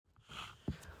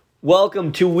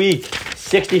Welcome to week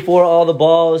 64, All the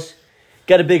Balls.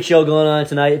 Got a big show going on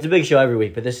tonight. It's a big show every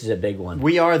week, but this is a big one.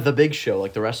 We are the big show,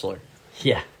 like the wrestler.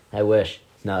 Yeah, I wish.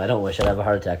 No, I don't wish. I'd have a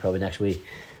heart attack probably next week.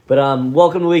 But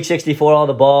welcome to week 64, All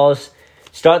the Balls.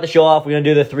 Start the show off. We're going to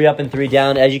do the 3 up and 3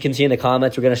 down. As you can see in the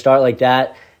comments, we're going to start like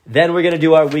that. Then we're going to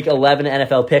do our week 11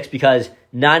 NFL picks because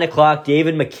 9 o'clock,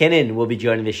 David McKinnon will be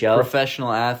joining the show.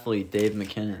 Professional athlete, Dave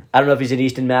McKinnon. I don't know if he's in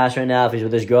Easton, Mass right now, if he's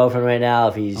with his girlfriend right now,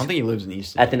 if he's I don't think he lives in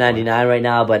Easton. at the 99 right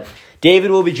now. But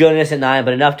David will be joining us at 9,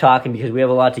 but enough talking because we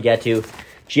have a lot to get to.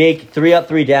 Jake, 3 up,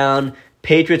 3 down.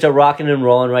 Patriots are rocking and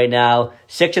rolling right now.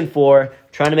 6-4,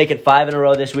 trying to make it 5 in a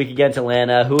row this week against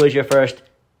Atlanta. Who is your first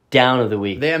down of the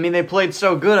week? They played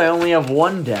so good, I only have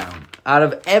one down. Out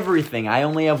of everything, I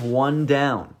only have one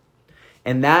down.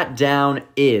 And that down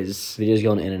is... Video's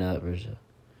going in and out, Bridget.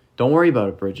 Don't worry about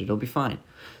it, Bridget. It'll be fine.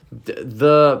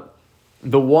 The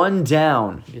one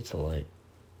down... It's the light.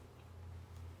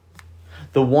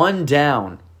 The one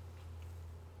down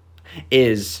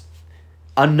is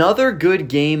another good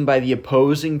game by the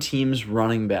opposing team's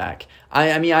running back.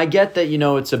 I mean, I get that,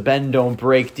 it's a bend, don't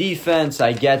break defense.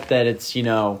 I get that it's,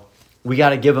 we got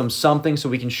to give them something so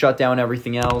we can shut down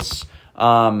everything else.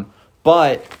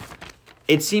 But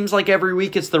it seems like every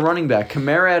week it's the running back.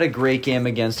 Kamara had a great game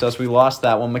against us. We lost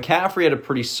that one. McCaffrey had a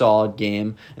pretty solid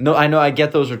game. And I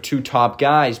get those are two top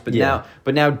guys, but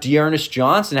now Dearness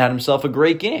Johnson had himself a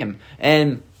great game.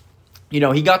 And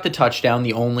he got the touchdown,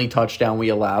 the only touchdown we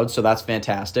allowed, so that's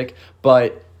fantastic.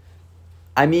 But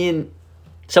I mean,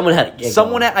 someone had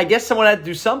to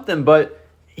do something, but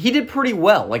he did pretty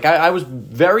well. Like I was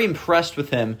very impressed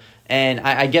with him. And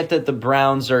I get that the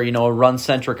Browns are, a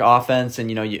run-centric offense, and,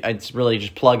 it's really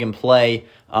just plug and play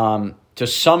to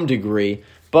some degree.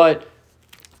 But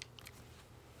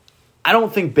I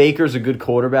don't think Baker's a good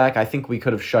quarterback. I think we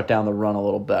could have shut down the run a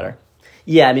little better.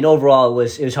 Yeah, I mean, overall,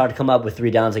 it was hard to come up with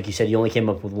 3 downs. Like you said, you only came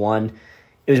up with 1.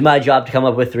 It was my job to come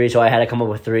up with 3, so I had to come up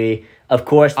with 3. Of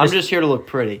course, I'm just here to look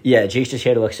pretty. Yeah, Jake's just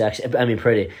here to look sexy. I mean,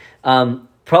 pretty.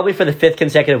 Probably for the 5th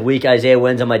consecutive week, Isaiah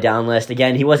Wynn's on my down list.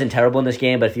 Again, he wasn't terrible in this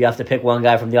game, but if you have to pick one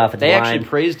guy from the offensive line... They actually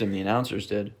praised him, the announcers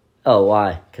did. Oh,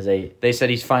 why? Because they said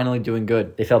he's finally doing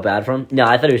good. They felt bad for him? No,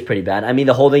 I thought he was pretty bad. I mean,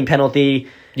 the holding penalty...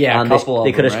 Yeah, a couple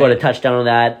they could have scored a touchdown on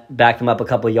that, backed him up a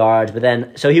couple of yards, but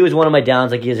then... So he was one of my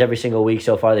downs like he is every single week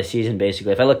so far this season,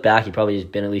 basically. If I look back, he probably has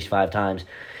been at least 5 times.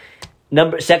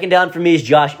 Second down for me is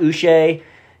Josh Uche.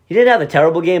 He didn't have a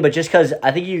terrible game, but just because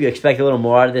I think you expect a little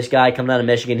more out of this guy coming out of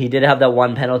Michigan. He did have that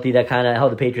one penalty that kind of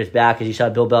held the Patriots back because you saw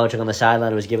Bill Belichick on the sideline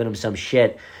and was giving him some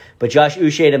shit. But Josh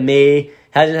Uche, to me,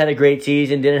 hasn't had a great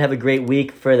season, didn't have a great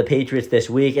week for the Patriots this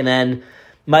week. And then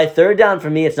my third down for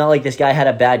me, it's not like this guy had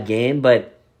a bad game,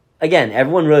 but again,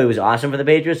 everyone really was awesome for the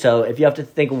Patriots. So if you have to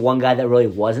think of one guy that really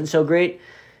wasn't so great,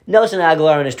 Nelson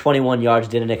Aguilar and his 21 yards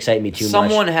didn't excite me too much.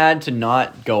 Someone had to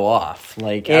not go off.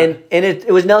 And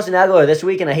it was Nelson Aguilar this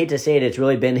week, and I hate to say it, it's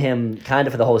really been him kind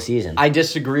of for the whole season. I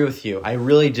disagree with you. I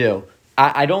really do.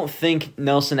 I don't think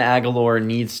Nelson Aguilar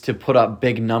needs to put up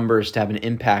big numbers to have an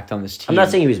impact on this team. I'm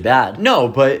not saying he was bad. No,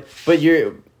 but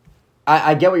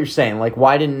I get what you're saying. Like,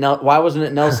 why wasn't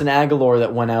it Nelson Aguilar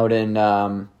that went out and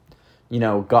got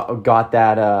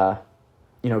that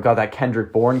got that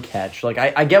Kendrick Bourne catch? Like,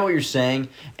 I get what you're saying,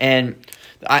 and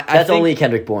That's only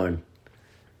Kendrick Bourne.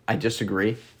 I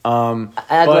disagree.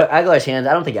 Aguilar's hands,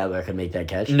 I don't think Aguilar could make that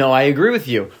catch. No, I agree with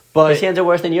you. But his hands are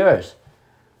worse than yours.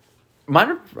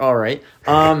 Mine are all right.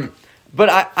 But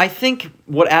I think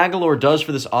what Aguilar does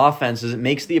for this offense is it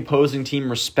makes the opposing team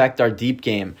respect our deep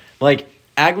game. Like,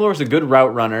 Aguilar's a good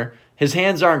route runner. His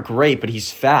hands aren't great, but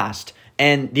he's fast.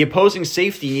 And the opposing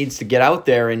safety needs to get out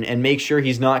there and make sure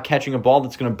he's not catching a ball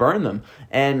that's going to burn them.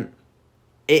 And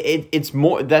it's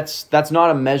more that's not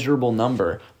a measurable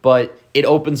number, but it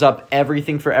opens up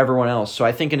everything for everyone else. So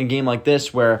I think in a game like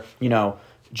this where,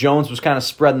 Jones was kind of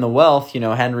spreading the wealth,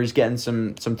 Henry's getting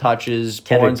some touches,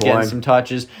 Bourne's getting some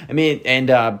touches. I mean,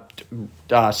 and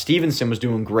Stevenson was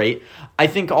doing great. I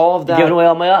think all of that... Giving away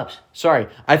all my ups. Sorry.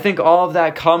 I think all of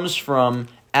that comes from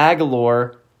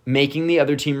Aguilar making the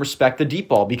other team respect the deep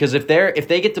ball. Because if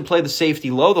they get to play the safety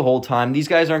low the whole time, these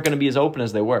guys aren't going to be as open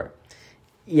as they were.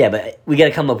 Yeah, but we got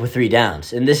to come up with 3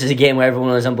 downs. And this is a game where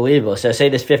everyone was unbelievable. So say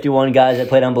there's 51 guys that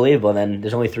played unbelievable, and then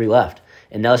there's only 3 left.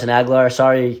 And Nelson Aguilar,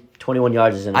 sorry, 21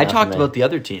 yards isn't enough. I talked about the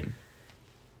other team.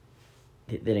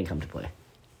 They didn't come to play.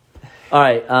 All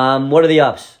right, what are the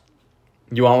ups?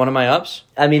 You want one of my ups?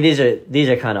 I mean, these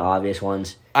are kind of obvious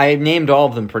ones. I named all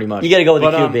of them pretty much. You got to go with the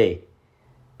QB.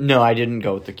 No, I didn't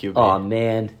go with the QB. Oh,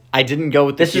 man. I didn't go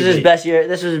with the QB. This was his best year.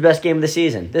 This was his best game of the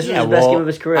season. This was his best game of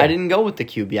his career. I didn't go with the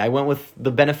QB. I went with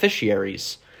the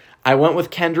beneficiaries. I went with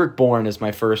Kendrick Bourne as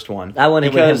my first one. I went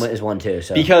with him as one too.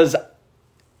 So because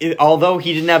although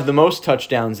he didn't have the most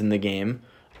touchdowns in the game,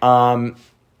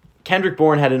 Kendrick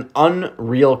Bourne had an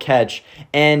unreal catch,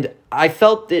 and I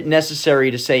felt it necessary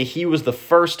to say he was the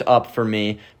first up for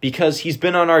me because he's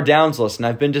been on our downs list, and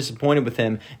I've been disappointed with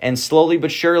him. And slowly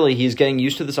but surely, he's getting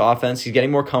used to this offense. He's getting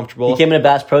more comfortable. He came into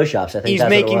Bass Pro Shops. I think he's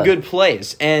making good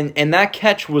plays, and that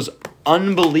catch was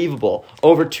unbelievable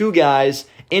over two guys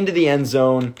into the end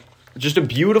zone. Just a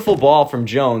beautiful ball from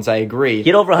Jones. I agree. He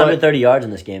had over 130 yards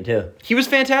in this game too. He was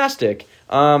fantastic.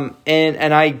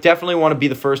 And I definitely want to be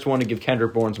the first one to give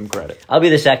Kendrick Bourne some credit. I'll be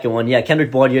the second one. Yeah,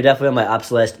 Kendrick Bourne, you're definitely on my ups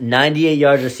list. 98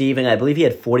 yards receiving. I believe he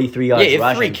had 43 yards rushing.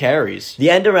 Yeah, 3 carries. The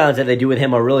end arounds that they do with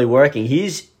him are really working.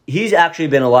 He's actually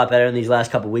been a lot better in these last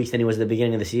couple weeks than he was at the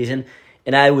beginning of the season.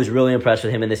 And I was really impressed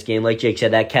with him in this game. Like Jake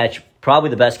said, that catch,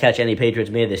 probably the best catch any Patriots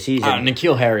made this season.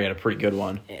 N'Keal Harry had a pretty good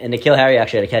one. And N'Keal Harry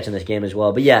actually had a catch in this game as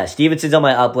well. But yeah, Stevenson's on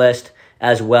my up list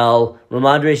as well.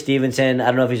 Ramondre Stevenson, I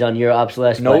don't know if he's on your ups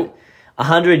list. Nope.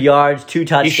 100 yards, 2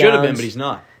 touchdowns. He should have been, but he's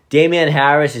not. Damian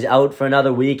Harris is out for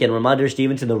another week, and Ramondre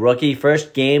Stevenson, the rookie,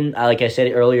 first game, like I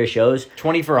said earlier, shows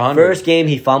 20 for 100. First game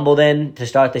he fumbled in to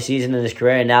start the season in his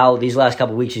career, and now these last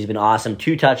couple weeks he's been awesome.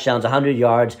 2 touchdowns, 100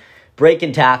 yards,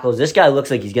 breaking tackles. This guy looks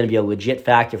like he's going to be a legit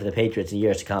factor for the Patriots in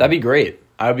years to come. That'd be great.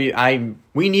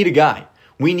 We need a guy.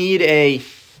 We need a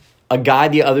guy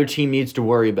the other team needs to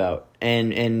worry about,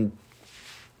 and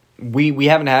we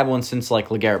haven't had one since like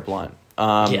LeGarrette Blount.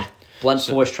 Blunt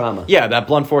force trauma. Yeah, that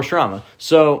blunt force trauma.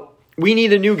 So we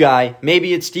need a new guy.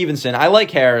 Maybe it's Stevenson. I like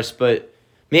Harris, but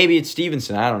maybe it's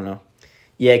Stevenson. I don't know.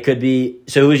 Yeah, it could be.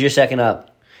 So who's your second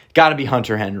up? Got to be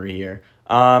Hunter Henry here.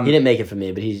 He didn't make it for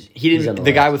me, but he didn't.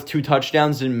 The guy with 2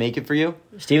 touchdowns didn't make it for you?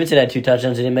 Stevenson had 2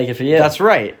 touchdowns. He didn't make it for you. That's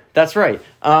right.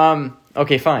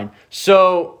 Okay, fine.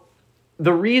 So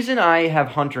the reason I have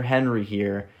Hunter Henry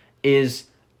here is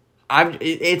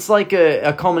it's like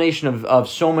a culmination of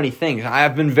so many things.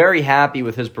 I've been very happy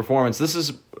with his performance.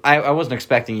 I wasn't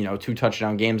expecting 2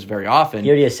 touchdown games very often. He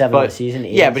already has 7 this season.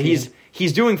 Yeah, but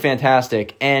he's doing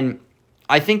fantastic, and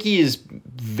I think he is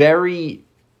very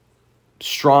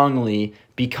strongly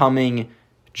becoming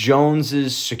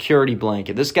Jones's security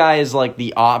blanket. This guy is like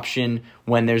the option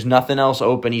when there's nothing else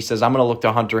open. He says, I'm going to look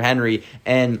to Hunter Henry,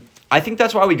 and I think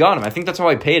that's why we got him. I think that's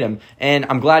why I paid him, and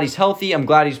I'm glad he's healthy. I'm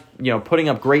glad he's putting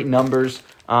up great numbers,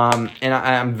 and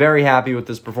I'm very happy with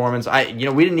this performance. We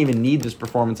didn't even need this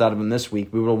performance out of him this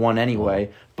week. We would have won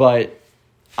anyway, but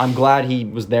I'm glad he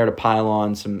was there to pile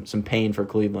on some pain for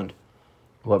Cleveland.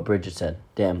 What Bridget said.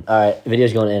 Damn. All right, the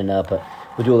video's going in and out, but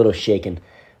we'll do a little shaking.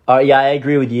 All right, yeah, I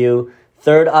agree with you.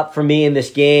 Third up for me in this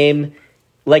game,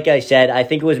 like I said, I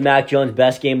think it was Mac Jones'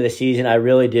 best game of the season. I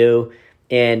really do.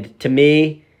 And to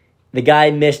me, the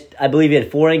guy missed, I believe he had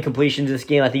 4 incompletions this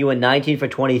game. I think he went 19 for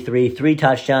 23, 3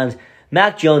 touchdowns.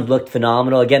 Mac Jones looked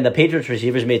phenomenal. Again, the Patriots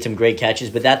receivers made some great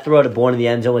catches, but that throw to Bourne in the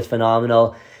end zone was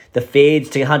phenomenal. The fades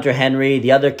to Hunter Henry,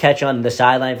 the other catch on the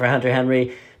sideline for Hunter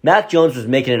Henry. Mac Jones was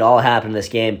making it all happen in this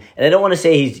game. And I don't want to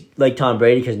say he's like Tom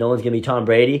Brady because no one's going to be Tom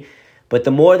Brady. But the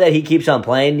more that he keeps on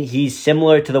playing, he's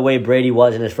similar to the way Brady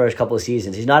was in his first couple of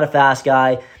seasons. He's not a fast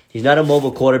guy. He's not a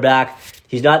mobile quarterback.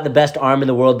 He's not the best arm in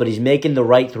the world, but he's making the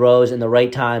right throws in the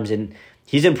right times, and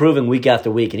he's improving week after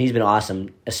week, and he's been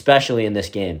awesome, especially in this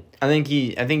game. I think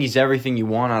he's everything you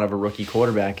want out of a rookie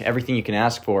quarterback, everything you can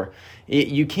ask for.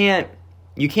 You can't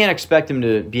expect him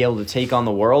to be able to take on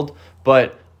the world,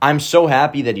 but I'm so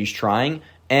happy that he's trying,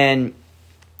 and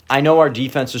I know our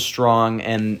defense is strong,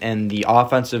 and the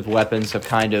offensive weapons have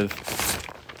kind of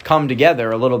come together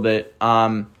a little bit.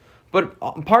 But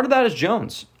part of that is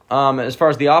Jones, as far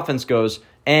as the offense goes,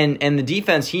 and the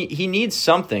defense. He needs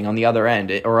something on the other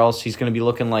end, or else he's going to be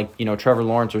looking like Trevor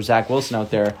Lawrence or Zach Wilson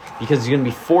out there because he's going to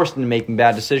be forced into making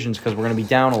bad decisions because we're going to be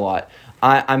down a lot.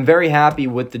 I'm very happy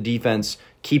with the defense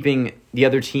keeping the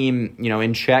other team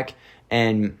in check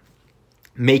and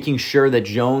making sure that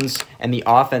Jones and the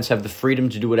offense have the freedom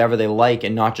to do whatever they like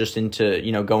and not just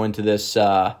go into this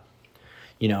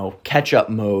catch-up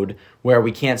mode where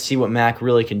we can't see what Mac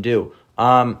really can do.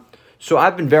 So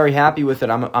I've been very happy with it.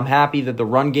 I'm happy that the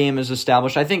run game is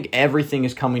established. I think everything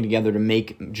is coming together to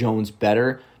make Jones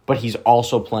better, but he's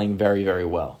also playing very, very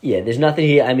well. Yeah, there's nothing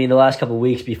the last couple of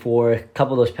weeks before, a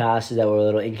couple of those passes that were a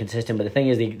little inconsistent, but the thing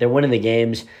is they're winning the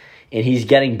games, and he's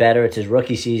getting better. It's his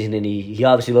rookie season, and he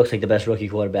obviously looks like the best rookie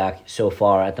quarterback so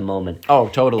far at the moment. Oh,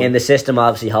 totally. And the system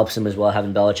obviously helps him as well,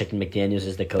 having Belichick and McDaniels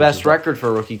as the coaches. Best record for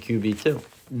a rookie QB, too.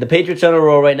 The Patriots are on a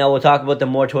roll right now. We'll talk about them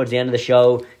more towards the end of the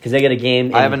show because they got a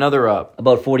game. I have another up.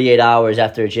 About 48 hours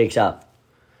after Jake's up.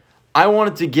 I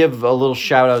wanted to give a little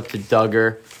shout-out to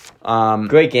Duggar.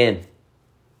 Great game.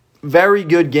 very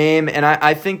good game, and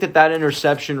I think that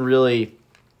interception really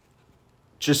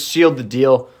just sealed the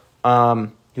deal.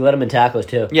 You let him in tackles,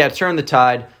 too. Yeah, it turned the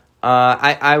tide.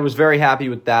 I was very happy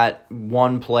with that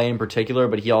one play in particular,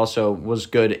 but he also was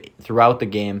good throughout the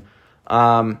game,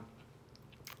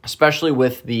 especially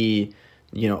with the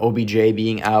OBJ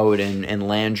being out and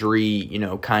Landry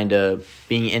kind of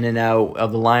being in and out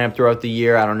of the lineup throughout the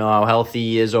year. I don't know how healthy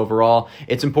he is overall.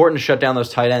 It's important to shut down those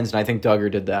tight ends, and I think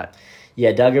Duggar did that.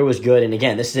 Yeah, Duggar was good, and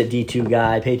again, this is a D2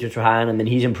 guy. Patriots were high on him, and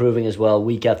he's improving as well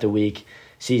week after week,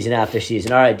 season after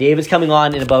season. All right, David's coming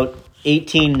on in about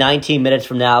 18, 19 minutes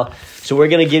from now. So we're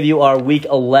going to give you our Week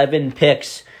 11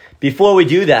 picks. Before we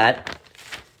do that,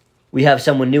 we have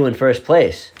someone new in first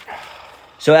place.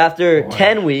 So after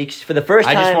 10 weeks, for the first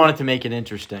time... I just wanted to make it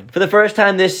interesting. For the first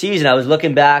time this season, I was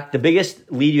looking back. The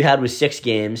biggest lead you had was 6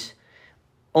 games,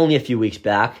 only a few weeks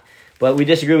back. But we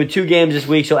disagreed with 2 games this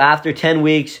week. So after 10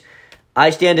 weeks,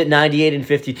 I stand at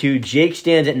 98-52. Jake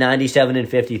stands at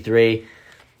 97-53.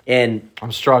 And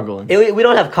I'm struggling. We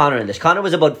don't have Connor in this. Connor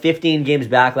was about 15 games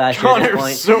back last year at this point.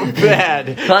 Connor's so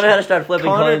bad. Connor had to start flipping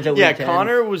coins at week 10.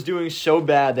 Connor was doing so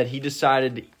bad that he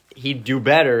decided he'd do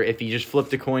better if he just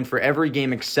flipped a coin for every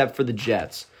game except for the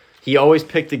Jets. He always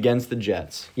picked against the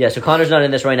Jets. Yeah, so Connor's not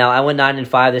in this right now. I went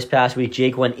 9-5 this past week.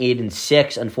 Jake went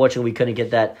 8-6. Unfortunately, we couldn't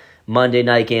get that Monday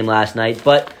night game last night.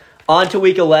 But on to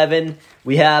week 11.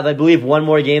 We have, I believe, one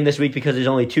more game this week because there's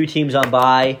only 2 teams on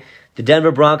bye. The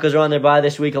Denver Broncos are on their bye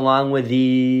this week, along with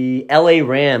the LA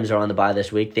Rams are on the bye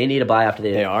this week. They need a bye after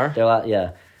they are?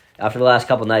 Yeah. After the last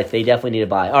couple nights, they definitely need a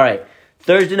bye. All right.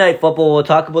 Thursday Night Football, we'll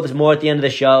talk about this more at the end of the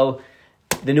show.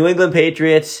 The New England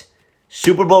Patriots,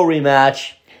 Super Bowl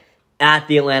rematch at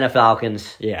the Atlanta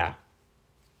Falcons. Yeah.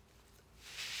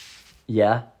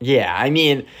 Yeah? Yeah, I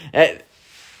mean,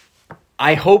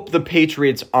 I hope the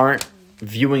Patriots aren't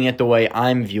viewing it the way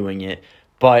I'm viewing it,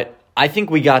 but I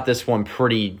think we got this one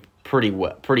pretty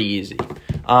easy.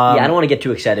 I don't want to get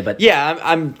too excited, but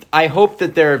yeah, I hope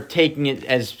that they're taking it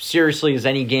as seriously as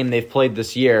any game they've played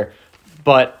this year.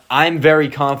 But I'm very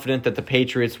confident that the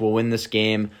Patriots will win this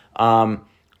game. The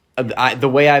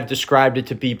way I've described it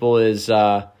to people is,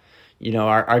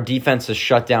 our defense has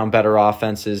shut down better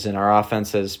offenses, and our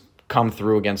offense has come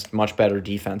through against much better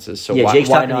defenses. So Jake's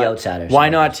talking to the outsiders. Why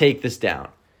not take this down?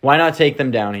 Why not take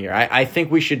them down here? I think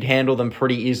we should handle them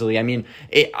pretty easily. I mean,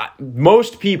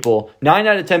 most people, 9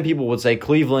 out of 10 people would say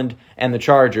Cleveland and the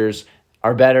Chargers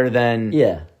are better than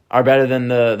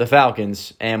the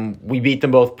Falcons, and we beat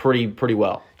them both pretty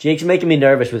well. Jake's making me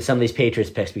nervous with some of these Patriots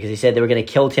picks because he said they were going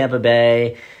to kill Tampa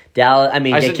Bay.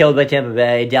 Get killed by Tampa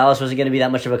Bay. Dallas wasn't going to be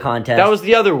that much of a contest. That was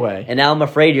the other way. And now I'm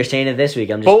afraid you're saying it this week.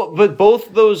 But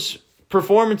both those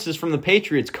performances from the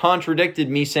Patriots contradicted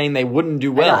me saying they wouldn't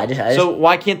do well. So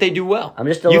why can't they do well? I'm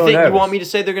just a little nervous. You want me to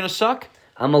say they're going to suck?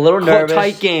 I'm a little nervous.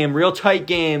 Real tight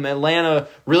game. Atlanta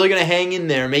really going to hang in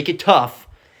there, make it tough.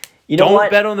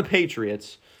 Don't bet on the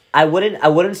Patriots. I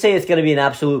wouldn't say it's going to be an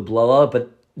absolute blowout,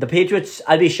 but the Patriots,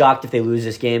 I'd be shocked if they lose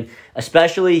this game.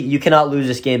 Especially, you cannot lose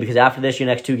this game because after this, your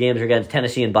next 2 games are against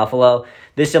Tennessee and Buffalo.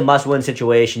 This is a must-win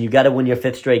situation. You got to win your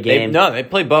 5th straight game. They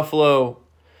play Buffalo.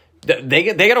 They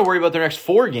got to worry about their next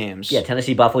 4 games. Yeah,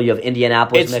 Tennessee, Buffalo. You have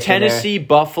Indianapolis. It's Tennessee,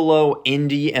 Buffalo,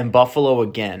 Indy, and Buffalo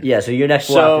again. Yeah, so your next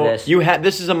 4 after this.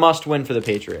 This is a must-win for the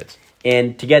Patriots.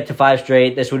 And to get to 5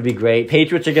 straight, this would be great.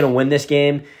 Patriots are going to win this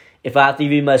game. If I have to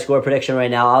give you my score prediction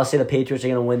right now, I'll say the Patriots are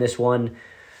going to win this one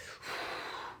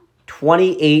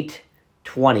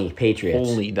 28-20 Patriots.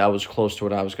 Holy, that was close to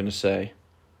what I was going to say.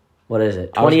 What is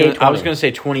it? 28-20. I was going to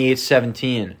say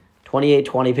 28-17.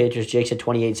 28-20 Patriots. Jake said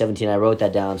 28-17. I wrote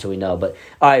that down so we know. But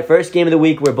all right, first game of the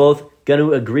week we're both going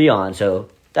to agree on, so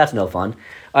that's no fun.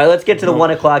 All right, let's get to the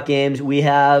 1 o'clock games. We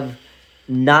have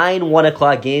 9 1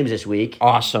 o'clock games this week.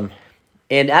 Awesome.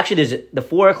 And actually, the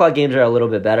 4 o'clock games are a little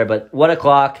bit better, but 1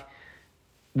 o'clock,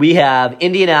 we have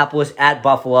Indianapolis at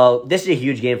Buffalo. This is a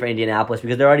huge game for Indianapolis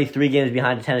because they're already 3 games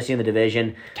behind Tennessee in the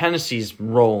division. Tennessee's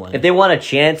rolling. If they want a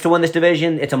chance to win this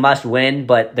division, it's a must-win,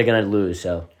 but they're going to lose,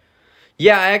 so...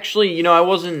 Yeah, actually,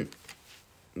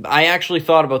 I actually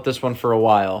thought about this one for a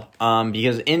while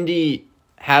because Indy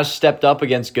has stepped up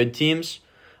against good teams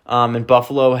and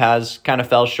Buffalo has kind of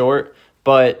fell short.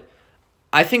 But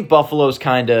I think Buffalo's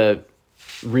kind of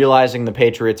realizing the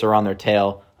Patriots are on their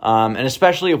tail. And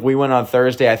especially if we win on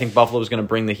Thursday, I think Buffalo's going to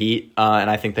bring the heat, and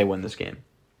I think they win this game.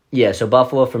 Yeah, so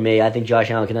Buffalo for me, I think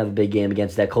Josh Allen can have a big game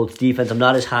against that Colts defense. I'm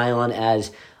not as high on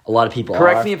as a lot of people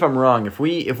Correct me if I'm wrong. If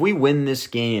we win this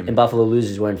game... And Buffalo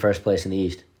loses, we're in first place in the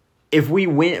East. If we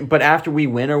win... But after we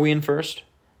win, are we in first?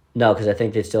 No, because I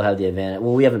think they still have the advantage.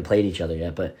 Well, we haven't played each other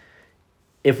yet, but...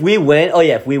 If we win... Oh,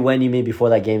 yeah, if we win, you mean before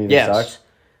that game even starts?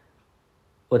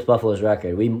 What's Buffalo's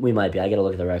record? We might be. I got to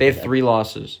look at the record. They have 3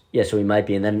 losses. Yeah, so we might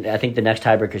be. And then I think the next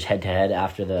tiebreaker's head-to-head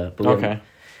after the... Okay.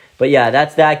 But yeah,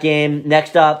 that's that game.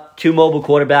 Next up, 2 mobile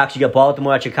quarterbacks. You got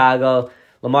Baltimore at Chicago.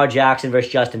 Lamar Jackson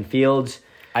versus Justin Fields.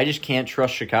 I just can't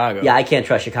trust Chicago. Yeah, I can't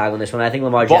trust Chicago in this one. I think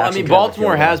Lamar Jackson... I mean,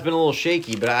 Baltimore has been a little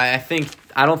shaky, but I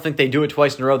don't think they do it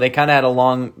twice in a row. They kind of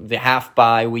had the half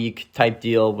bye week type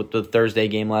deal with the Thursday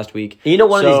game last week. You know,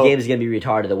 one of these games is going to be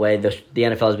retarded the way the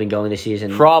NFL has been going this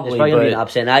season. Probably, There's probably going to be an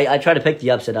upset. And I try to pick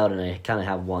the upset out, and I kind of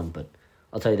have one, but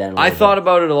I'll tell you that in a little I bit. thought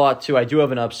about it a lot, too. I do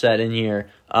have an upset in here,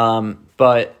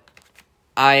 but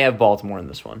I have Baltimore in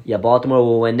this one. Yeah, Baltimore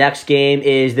will win. Next game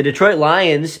is the Detroit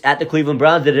Lions at the Cleveland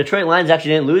Browns. The Detroit Lions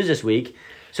actually didn't lose this week,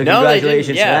 so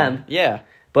congratulations to them. Yeah.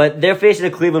 But they're facing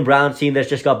a Cleveland Browns team that's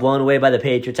just got blown away by the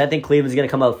Patriots. I think Cleveland's going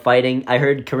to come out fighting. I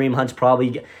heard Nick Chubb's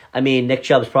probably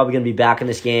going to be back in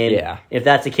this game. Yeah. If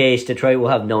that's the case, Detroit will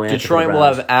have no answer for the Detroit will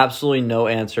Browns. have absolutely no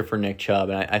answer for Nick Chubb,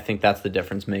 and I think that's the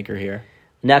difference maker here.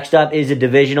 Next up is a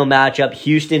divisional matchup,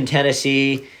 Houston,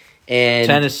 Tennessee. And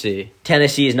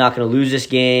Tennessee is not going to lose this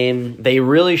game. They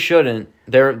really shouldn't.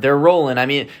 They're rolling. I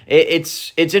mean,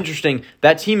 it's interesting.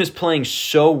 That team is playing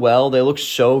so well. They look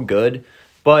so good.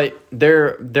 But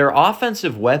their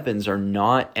offensive weapons are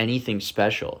not anything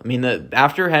special. I mean,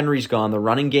 after Henry's gone, the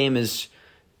running game is...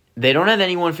 They don't have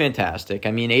anyone fantastic.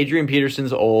 I mean, Adrian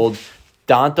Peterson's old.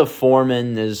 Donta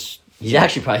Foreman is... He's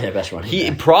actually probably their best running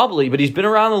back. Probably, but he's been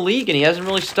around the league, and he hasn't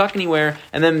really stuck anywhere.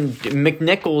 And then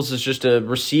McNichols is just a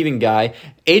receiving guy.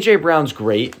 A.J. Brown's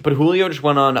great, but Julio just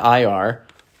went on IR.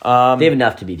 They have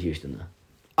enough to beat Houston, though.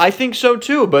 I think so,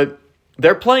 too, but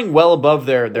they're playing well above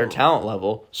their talent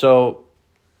level. So...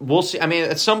 We'll see. I mean,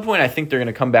 at some point, I think they're going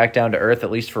to come back down to earth,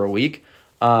 at least for a week.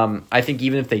 I think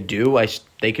even if they do,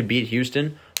 they could beat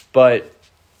Houston. But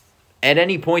at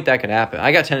any point, that could happen.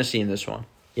 I got Tennessee in this one.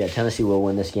 Yeah, Tennessee will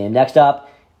win this game. Next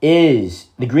up is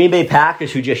the Green Bay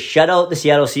Packers, who just shut out the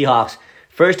Seattle Seahawks.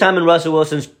 First time in Russell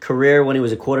Wilson's career when he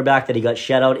was a quarterback that he got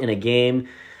shut out in a game.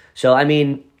 So, I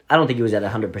mean, I don't think he was at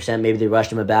 100%. Maybe they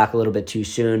rushed him back a little bit too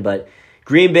soon. But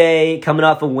Green Bay coming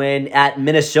off a win at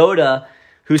Minnesota,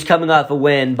 who's coming off a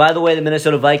win. By the way, the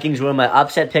Minnesota Vikings were my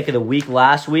upset pick of the week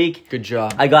last week. Good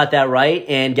job. I got that right,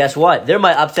 and guess what? They're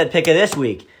my upset pick of this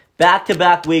week.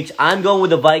 Back-to-back weeks, I'm going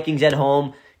with the Vikings at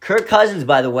home. Kirk Cousins,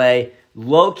 by the way,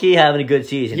 low-key having a good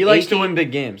season. He likes to win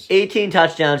big games. 18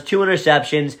 touchdowns, 2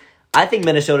 interceptions. I think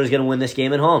Minnesota's going to win this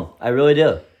game at home. I really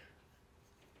do.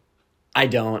 I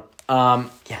don't.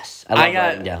 Yes, I love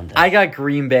writing down that. I got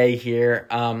Green Bay here.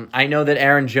 I know that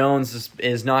Aaron Jones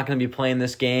is not going to be playing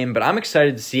this game, but I'm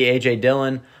excited to see A.J.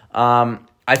 Dillon. I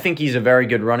think he's a very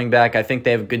good running back. I think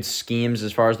they have good schemes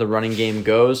as far as the running game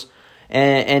goes.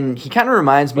 And he kind of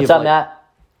reminds me What's up, Matt?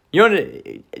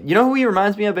 You know who he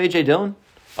reminds me of, A.J. Dillon?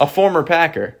 A former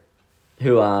Packer.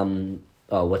 Who,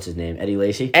 what's his name? Eddie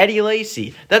Lacy? Eddie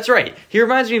Lacy. That's right. He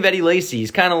reminds me of Eddie Lacy.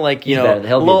 He's kind of like,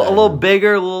 a little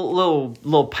bigger,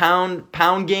 little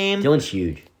pound game. Dillon's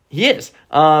huge. He is.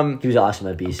 He was awesome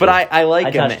at BC. But I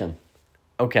like him. I touched him.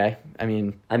 Okay. I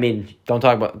mean,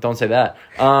 don't say that.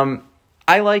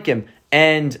 I like him.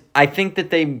 And I think that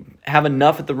they have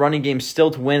enough at the running game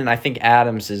still to win, and I think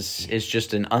Adams is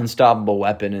just an unstoppable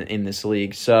weapon in this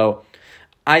league. So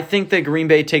I think that Green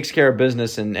Bay takes care of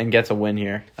business and gets a win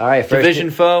here. All right, division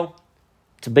foe.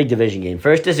 It's a big division game.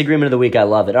 First disagreement of the week. I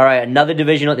love it. All right, another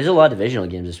divisional. There's a lot of divisional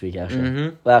games this week, actually.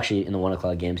 Mm-hmm. Well, actually, in the 1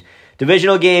 o'clock games.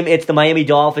 Divisional game, it's the Miami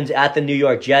Dolphins at the New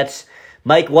York Jets.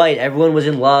 Mike White, everyone was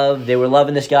in love. They were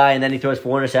loving this guy, and then he throws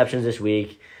 4 interceptions this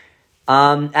week.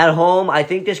 At home, I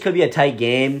think this could be a tight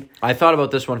game. I thought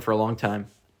about this one for a long time.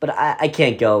 But I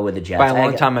can't go with the Jets. By a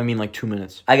long time, I mean like 2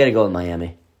 minutes. I got to go with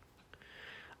Miami.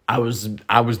 I was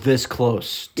this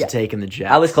close to taking the Jets.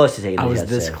 I was close to taking the Jets. I was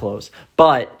this close.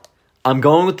 But I'm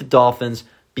going with the Dolphins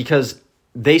because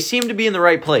they seem to be in the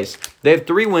right place. They have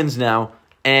 3 wins now,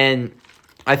 and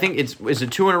I think is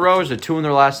it 2 in a row? Is it 2 in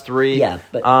their last 3? Yeah,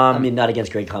 but I mean, not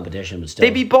against great competition, but still.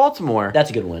 They beat Baltimore.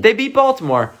 That's a good win. They beat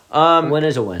Baltimore. Win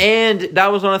is a win. And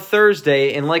that was on a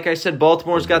Thursday, and like I said,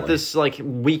 Baltimore's got this like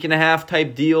week and a half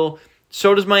type deal.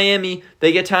 So does Miami.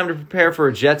 They get time to prepare for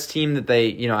a Jets team that they,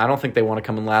 I don't think they want to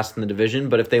come in last in the division,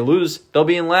 but if they lose, they'll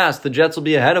be in last. The Jets will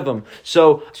be ahead of them.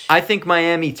 So I think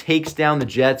Miami takes down the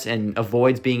Jets and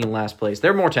avoids being in last place.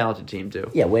 They're a more talented team,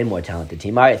 too. Yeah, way more talented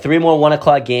team. All right, 3 more 1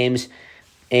 o'clock games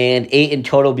and 8 in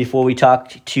total before we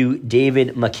talk to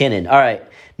David McKinnon. All right,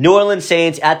 New Orleans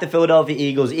Saints at the Philadelphia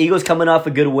Eagles. Eagles coming off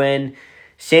a good win.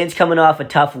 Saints coming off a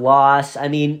tough loss. I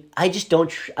mean, I just don't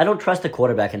trust the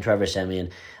quarterback in Trevor Siemian.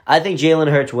 I think Jalen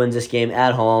Hurts wins this game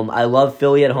at home. I love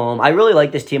Philly at home. I really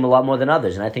like this team a lot more than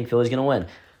others, and I think Philly's going to win.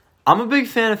 I'm a big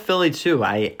fan of Philly, too.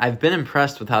 I've been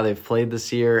impressed with how they've played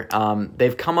this year.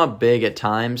 They've come up big at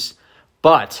times,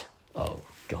 but Oh,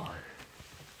 God.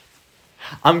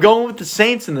 I'm going with the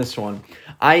Saints in this one.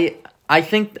 I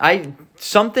think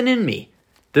something in me.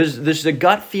 There's a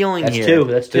gut feeling That's here. two.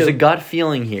 That's two. There's a gut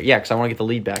feeling here. Yeah, because I want to get the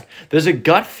lead back. There's a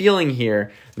gut feeling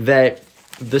here that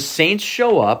the Saints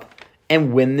show up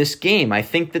and win this game. I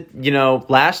think that,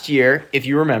 last year, if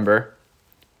you remember,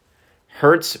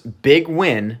 Hurts' big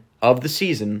win of the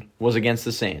season was against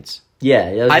the Saints.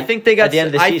 Yeah, I think they got. at the end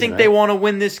of the season, I think right? they want to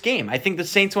win this game. I think the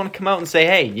Saints want to come out and say,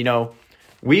 "Hey,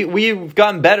 we've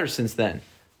gotten better since then.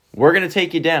 We're going to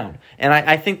take you down," and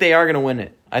I think they are going to win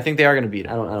it. I think they are going to beat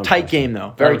it. I don't tight trust game it. though,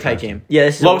 I very don't tight trust game. it. Yeah,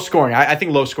 this is low scoring. I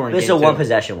think low scoring. This is game a one too.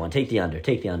 possession one. Take the under.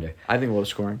 Take the under. I think low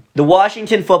scoring. The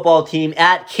Washington football team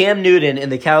at Cam Newton and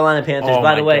the Carolina Panthers. Oh,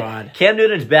 By the my way, God. Cam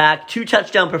Newton's back. 2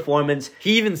 touchdown performance.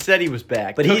 He even said he was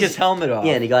back, But took he's his helmet off.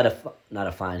 Yeah, and he got not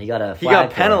a fine. He got a he flag got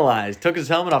for it. penalized. Took his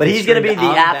helmet off. But and he's going to be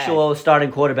screamed, the "I'm actual back."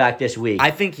 starting quarterback this week.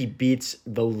 I think he beats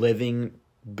the living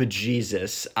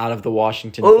bejesus out of the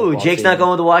Washington. Ooh, football Jake's team. not going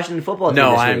with the Washington football team.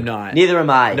 No, this I'm week. not. Neither am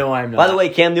I. No, I'm not. By the way,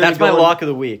 Cam Newton. That's my lock of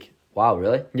the week. Wow,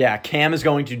 really? Yeah, Cam is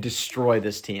going to destroy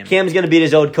this team. Cam's going to beat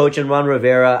his old coach and Ron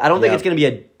Rivera. I don't think Yeah. it's going to be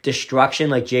a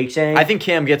destruction like Jake's saying. I think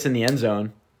Cam gets in the end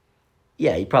zone.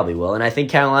 Yeah, he probably will. And I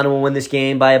think Carolina will win this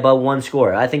game by about 1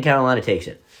 score. I think Carolina takes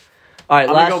it. All right,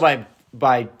 I'm going to go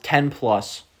by 10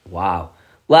 plus. Wow.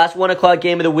 Last 1 o'clock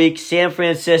game of the week, San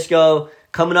Francisco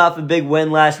coming off a big win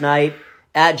last night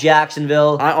at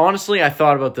Jacksonville. I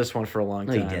thought about this one for a long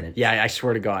No, time. you didn't. Yeah, I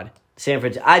swear to God. San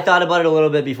Francisco. I thought about it a little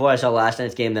bit before I saw last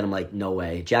night's game. Then I'm like, no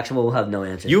way. Jacksonville will have no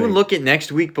answer. You would look at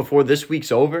next week before this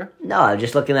week's over? No, I'm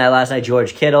just looking at last night.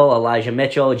 George Kittle, Elijah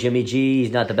Mitchell, Jimmy G.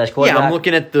 He's not the best quarterback. Yeah, I'm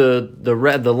looking at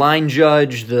the line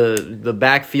judge, the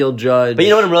backfield judge. But you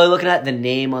know what I'm really looking at? The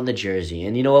name on the jersey.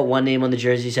 And you know what one name on the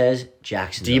jersey says?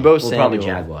 Jacksonville. Deebo Well, probably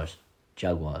Samuel.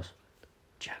 Jaguars.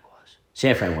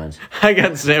 San Fran wins. I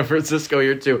got San Francisco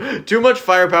here too. Too much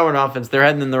firepower and offense. They're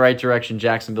heading in the right direction.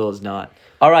 Jacksonville is not.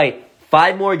 All right,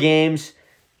 5 more games.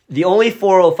 The only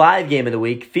 405 game of the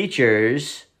week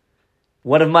features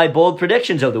one of my bold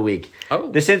predictions of the week.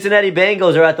 Oh. The Cincinnati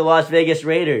Bengals are at the Las Vegas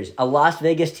Raiders, a Las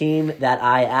Vegas team that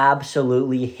I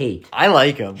absolutely hate. I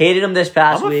like them. Hated them this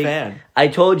past I'm a week. fan. I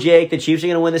told Jake the Chiefs are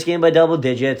going to win this game by double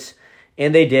digits,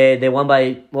 and they did. They won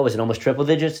by, what was it, almost triple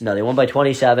digits? No, they won by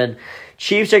 27.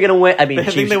 Chiefs are going to win. I think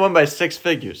Chiefs, they won by 6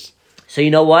 figures. So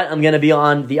you know what? I'm going to be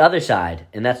on the other side,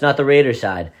 and that's not the Raiders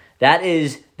side. That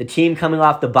is the team coming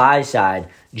off the bye side.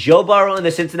 Joe Burrow and the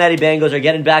Cincinnati Bengals are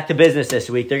getting back to business this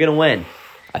week. They're going to win.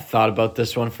 I thought about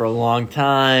this one for a long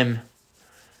time.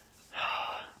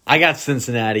 I got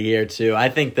Cincinnati here, too. I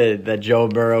think that Joe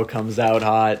Burrow comes out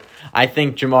hot. I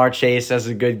think Jamar Chase has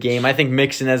a good game. I think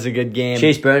Mixon has a good game.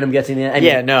 Chase Burnham gets in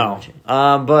there.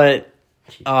 But,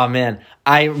 oh, man.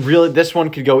 This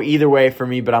one could go either way for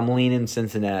me, but I'm leaning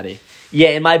Cincinnati. Yeah,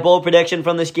 in my bold prediction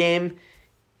from this game,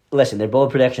 listen, they're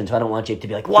bold predictions, so I don't want Jake to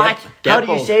be like, what? How do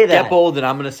you bold. say that? Get bold, and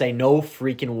I'm going to say no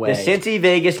freaking way. The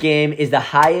Cincy-Vegas game is the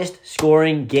highest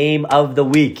scoring game of the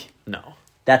week. No.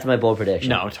 That's my bold prediction.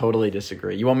 No, totally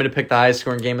disagree. You want me to pick the highest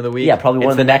scoring game of the week? Yeah, probably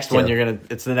one of the next one two.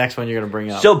 It's the next one you're gonna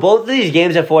bring up. So both of these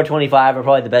games at 425 are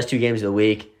probably the best 2 games of the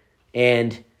week.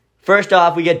 And first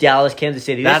off, we get Dallas, Kansas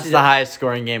City. That's the highest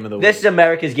scoring game of the week. This is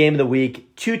America's game of the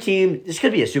week. 2 teams. This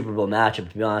could be a Super Bowl matchup,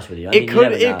 to be honest with you. It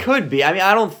could be. I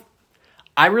mean,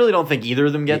 I really don't think either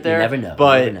of them get there. You never know.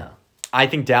 But you never know. I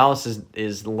think Dallas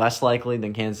is less likely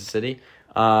than Kansas City.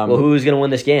 Well, who's going to win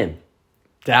this game?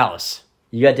 Dallas.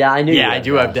 You got Dallas? I knew you I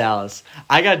do have Dallas.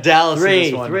 I got Dallas in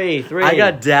this one. Three. I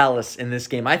got Dallas in this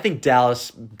game. I think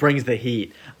Dallas brings the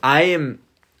heat. I'm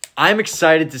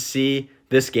excited to see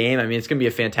this game. I mean, it's going to be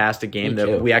a fantastic game Me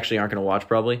too. that we actually aren't going to watch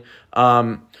probably.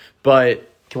 But You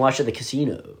can watch at the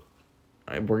casino.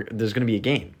 there's going to be a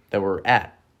game that we're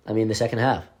at. I mean, the second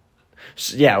half.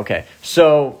 Yeah, okay.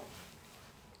 So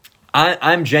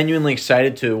I'm genuinely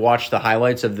excited to watch the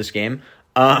highlights of this game.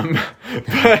 But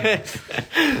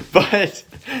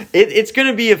it's going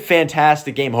to be a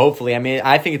fantastic game, hopefully. I mean,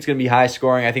 I think it's going to be high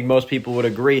scoring. I think most people would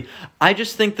agree. I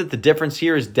just think that the difference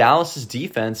here is Dallas's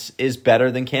defense is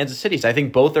better than Kansas City's. I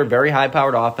think both are very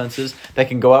high-powered offenses that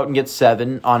can go out and get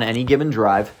 7 on any given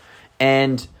drive.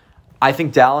 And I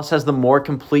think Dallas has the more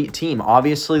complete team.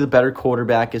 Obviously, the better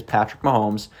quarterback is Patrick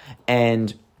Mahomes,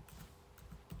 and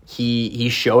he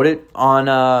showed it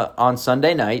on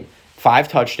Sunday night. 5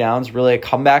 touchdowns, really a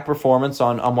comeback performance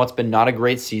on what's been not a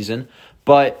great season.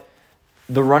 But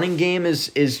the running game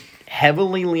is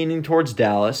heavily leaning towards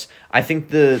Dallas. I think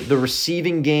the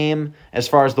receiving game, as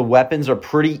far as the weapons, are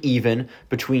pretty even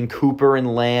between Cooper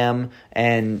and Lamb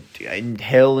and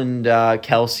Hill and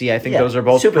Kelsey. I think those are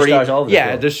both superstars all over the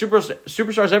field. there's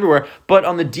superstars everywhere. But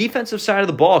on the defensive side of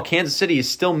the ball, Kansas City is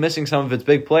still missing some of its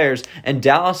big players, and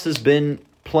Dallas has been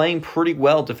playing pretty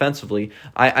well defensively.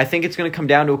 I think it's going to come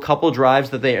down to a couple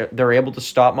drives that they're able to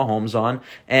stop Mahomes on,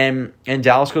 and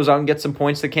Dallas goes out and gets some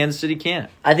points that Kansas City can't.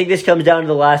 I think this comes down to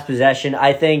the last possession.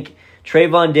 I think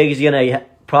Trayvon Diggs is going to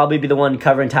probably be the one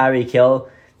covering Tyreek Hill.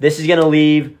 This is going to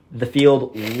leave the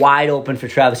field wide open for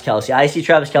Travis Kelce. I see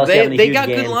Travis Kelce having a huge game. They got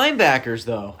good linebackers,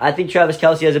 though. I think Travis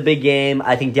Kelce has a big game.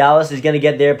 I think Dallas is going to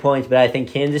get their points, but I think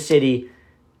Kansas City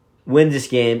wins this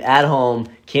game at home.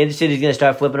 Kansas City is going to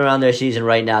start flipping around their season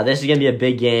right now. This is going to be a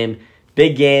big game.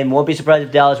 Big game. Won't be surprised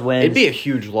if Dallas wins. It'd be a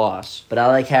huge loss. But I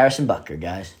like Harrison Butker,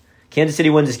 guys. Kansas City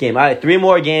wins this game. All right, 3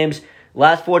 more games.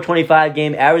 Last 4:25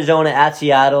 game, Arizona at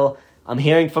Seattle. I'm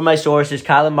hearing from my sources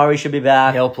Kyler Murray should be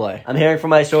back. He'll play. I'm hearing from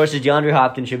my sources DeAndre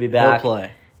Hopkins should be back. He'll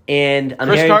play. And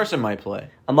Chris Carson might play.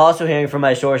 I'm also hearing from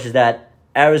my sources that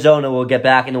Arizona will get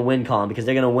back in the win column because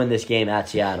they're going to win this game at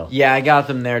Seattle. Yeah, I got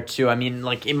them there too. I mean,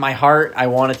 like in my heart, I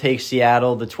want to take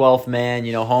Seattle, the 12th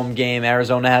man, home game.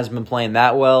 Arizona hasn't been playing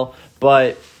that well,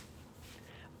 but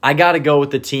I got to go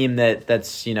with the team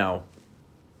that's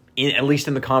at least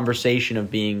in the conversation of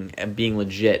being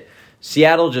legit.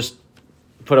 Seattle just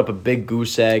put up a big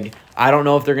goose egg. I don't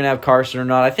know if they're going to have Carson or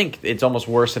not. I think it's almost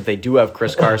worse if they do have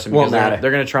Chris Carson because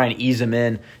they're going to try and ease him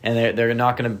in, and they're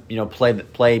not going to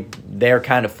play their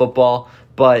kind of football.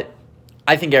 But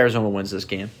I think Arizona wins this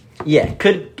game. Yeah,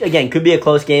 could be a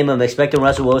close game. I'm expecting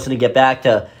Russell Wilson to get back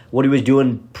to what he was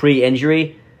doing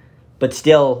pre-injury, but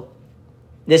still,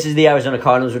 this is the Arizona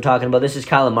Cardinals we're talking about. This is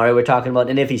Kyler Murray we're talking about,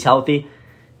 and if he's healthy,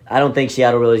 I don't think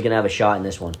Seattle really is going to have a shot in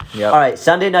this one. Yep. All right,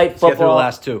 Sunday Night Football. Let's get through the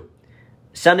last 2.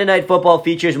 Sunday Night Football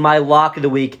features my lock of the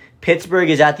week. Pittsburgh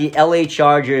is at the LA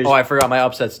Chargers. Oh, I forgot my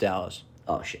upset's Dallas.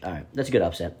 Oh, shit. All right. That's a good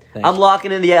upset. Thanks. I'm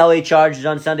locking in the LA Chargers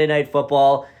on Sunday Night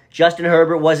Football. Justin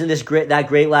Herbert wasn't that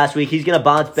great last week. He's going to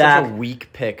bounce back. Such a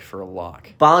weak pick for a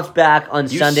lock. Bounce back on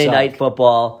Sunday suck. Night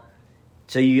Football.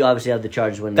 So you obviously have the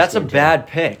Chargers win this That's a game, bad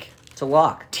pick. It's a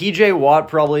lock. TJ Watt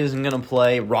probably isn't going to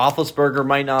play. Roethlisberger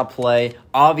might not play.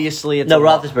 Obviously, it's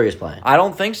Roethlisberger's playing. I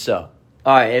don't think so.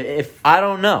 All right, I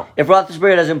don't know. If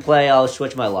Roethlisberger doesn't play, I'll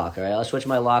switch my lock, all right? I'll switch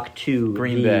my lock to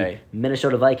Green Bay.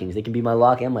 Minnesota Vikings. They can be my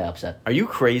lock and my upset. Are you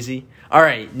crazy? All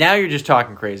right, now you're just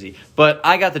talking crazy. But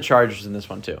I got the Chargers in this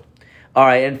one, too. All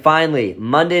right, and finally,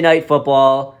 Monday Night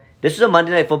Football. This was a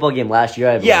Monday Night Football game last year,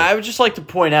 I believe. Yeah, I would just like to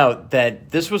point out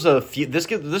that this was a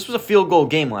field goal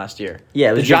game last year. Yeah,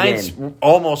 it was the Giants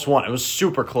almost won. It was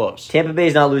super close. Tampa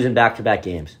Bay's not losing back-to-back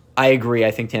games. I agree.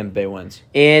 I think Tampa Bay wins.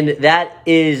 And that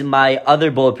is my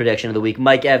other bold prediction of the week.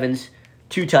 Mike Evans,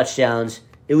 2 touchdowns,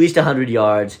 at least 100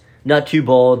 yards. Not too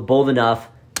bold enough.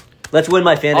 Let's win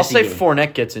my fantasy I'll say game.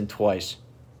 Fournette gets in twice.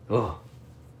 Oh,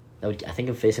 I think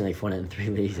I'm facing like Fournette in 3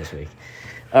 leagues this week.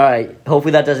 All right,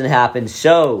 hopefully that doesn't happen.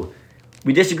 So,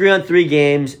 we disagree on 3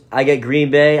 games. I got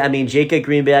Jake got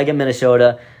Green Bay, I got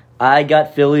Minnesota. I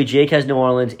got Philly, Jake has New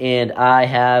Orleans, and I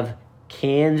have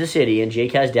Kansas City, and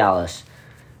Jake has Dallas.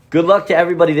 Good luck to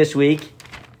everybody this week,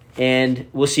 and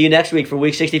we'll see you next week for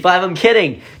Week 65. I'm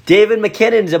kidding. David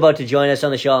McKinnon's about to join us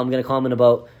on the show. I'm going to call him in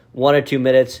about 1 or 2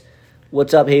 minutes.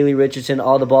 What's up, Haley Richardson?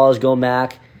 All the balls go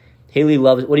Mac. Haley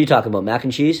loves... What are you talking about, mac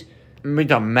and cheese? Are you talking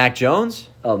about Mac Jones?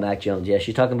 Oh, Mac Jones. Yeah,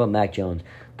 she's talking about Mac Jones.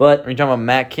 But... Are you talking about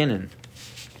Matt Kinnon?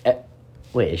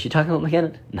 Wait, is she talking about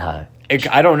McKinnon? No.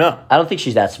 I don't know. I don't think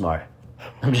she's that smart.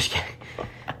 I'm just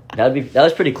kidding. That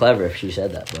was pretty clever if she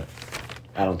said that, but...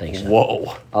 I don't think so.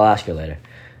 Whoa. I'll ask her later.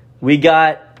 We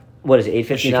got, what is it,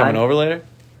 8:59? Is she coming over later?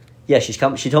 Yeah, she's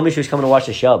coming. She told me she was coming to watch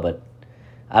the show, but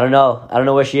I don't know. I don't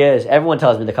know where she is. Everyone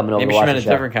tells me they're coming over Maybe to watch the show. Maybe she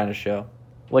meant a different kind of show.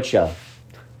 What show?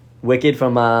 Wicked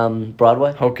from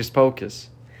Broadway? Hocus Pocus.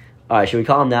 All right, should we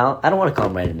call him now? I don't want to call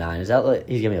him right at 9. Is that like,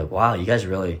 he's going to be like, wow, you guys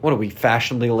really... What, are we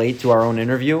fashionably late to our own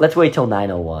interview? Let's wait till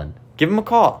 9:01. Give him a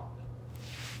call.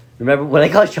 Remember, when I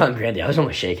called Sean Grandy, I was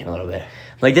almost shaking a little bit.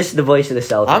 Like, this is the voice of the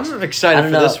Celtics. I'm excited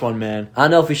for this one, man. I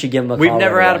don't know if we should give him a call. We've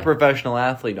never right had away. a professional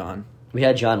athlete on. We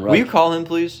had John Ruck. Will you call him,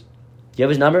 please? Do you have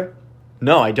his number?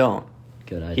 No, I don't.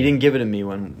 Good idea. He didn't give it to me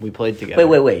when we played together.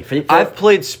 Wait. I've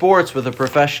played sports with a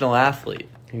professional athlete.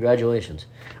 Congratulations.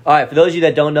 All right, for those of you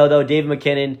that don't know, though, David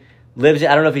McKinnon lives,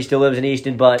 I don't know if he still lives in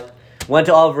Easton, but went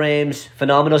to Olive Rames,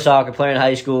 phenomenal soccer player in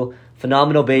high school,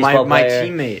 phenomenal baseball My player.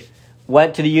 teammate.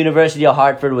 Went to the University of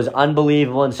Hartford, was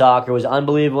unbelievable in soccer, was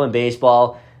unbelievable in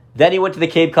baseball. Then he went to the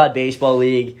Cape Cod Baseball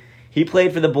League. He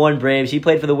played for the Bourne Braves. He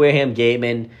played for the Wareham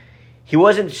Gatemen. He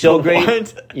wasn't so What?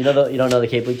 great. You don't know the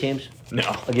Cape League teams? No.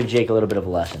 I'll give Jake a little bit of a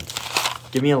lesson.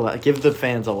 Give the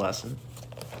fans a lesson.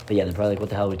 But yeah, they're probably like, what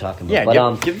the hell are we talking about? Yeah,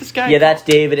 but, give this guy. Yeah, that's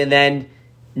David. And then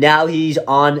now he's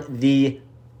on the,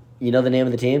 you know the name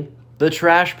of the team? The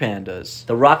Trash Pandas.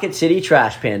 The Rocket City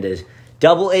Trash Pandas.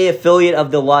 Double-A affiliate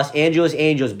of the Los Angeles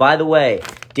Angels. By the way,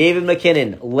 David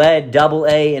McKinnon led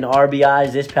Double-A in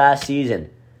RBIs this past season.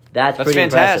 That's pretty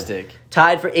fantastic. Impressive.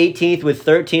 Tied for 18th with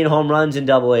 13 home runs in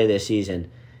Double-A this season.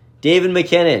 David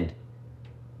McKinnon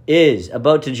is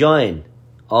about to join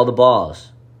All the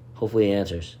Balls. Hopefully he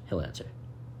answers. He'll answer.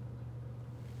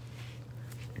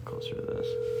 Get closer to this.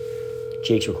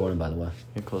 Jake's recording, by the way.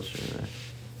 Get closer to this.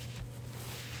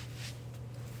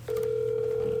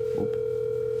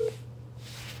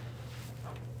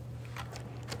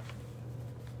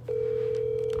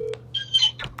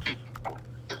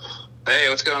 Hey,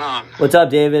 what's going on? What's up,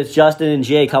 David? It's Justin and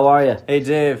Jake. How are you? Hey,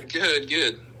 Dave. Good.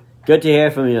 Good to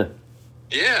hear from you.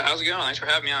 Yeah, how's it going? Thanks for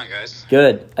having me on, guys.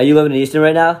 Good. Are you living in Easton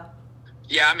right now?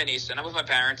 Yeah, I'm in Easton. I'm with my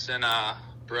parents and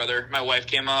brother. My wife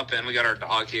came up, and we got our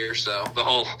dog here, so the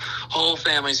whole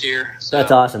family's here. So.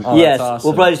 That's awesome. Oh, Yes, that's awesome.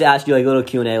 we'll probably just ask you like a little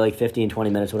Q&A, like 15, 20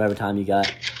 minutes, whatever time you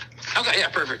got. Okay, yeah,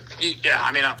 perfect. Yeah,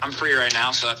 I mean, I'm free right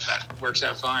now, so that works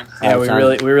out fine. Yeah, All we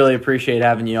right, really appreciate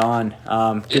having you on. Good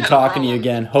Yeah, no talking to you problem.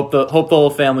 again. Hope the whole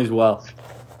family's well.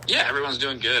 Yeah, everyone's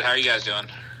doing good. How are you guys doing?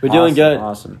 We're doing good.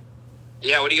 Awesome.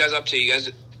 Yeah, what are you guys up to? You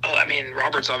guys? Oh, I mean,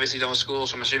 Robert's obviously done with school,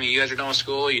 so I'm assuming you guys are done with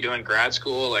school. Are you doing grad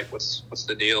school? Like, what's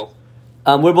the deal?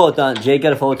 We're both done. Jake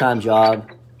got a full-time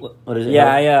job. What is it?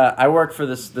 Yeah, I work for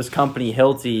this company,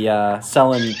 Hilti,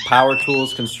 selling power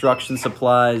tools, construction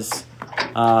supplies,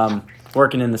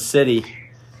 working in the city.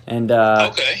 And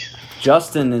Okay.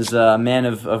 Justin is a man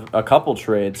of a couple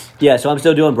trades. Yeah, so I'm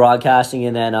still doing broadcasting,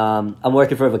 and then I'm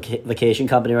working for a vacation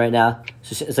company right now.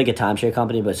 So it's like a timeshare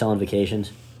company, but selling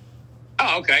vacations.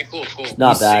 Oh, okay. Cool.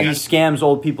 Not He bad. scams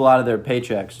old people out of their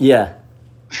paychecks. Yeah.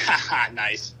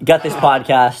 Nice. Got this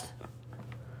podcast.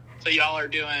 So y'all are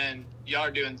doing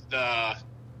the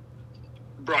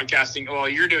broadcasting. Well,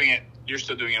 you're doing it. You're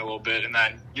still doing it a little bit, and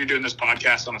then you're doing this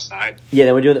podcast on the side. Yeah,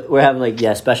 then we're having like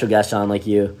special guests on like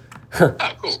you. Oh,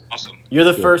 cool, awesome. You're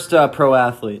the first pro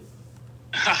athlete.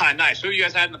 Nice. Who you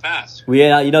guys had in the past? We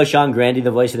you know Sean Grandy,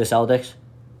 the voice of the Celtics.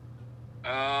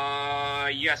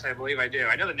 Yes, I believe I do.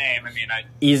 I know the name. I mean,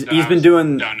 He's been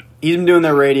doing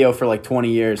their radio for like 20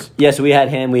 years. Yeah, so we had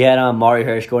him. We had Maury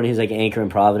Hirschgordon. He's like an anchor in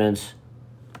Providence.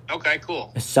 Okay,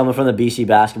 cool. Someone from the BC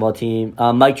basketball team.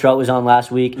 Mike Trout was on last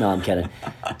week. No, I'm kidding.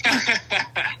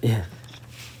 Yeah,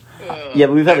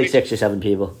 but we've had like 6 or 7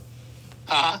 people.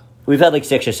 Huh? We've had like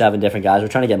 6 or 7 different guys. We're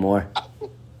trying to get more.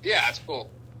 Yeah, that's cool.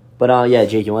 But yeah,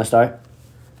 Jake, you want to start?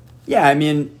 Yeah, I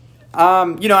mean,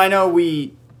 I know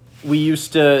we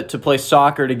used to play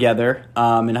soccer together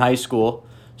in high school.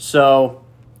 So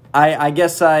I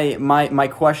guess my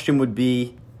question would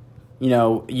be,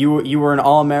 you were an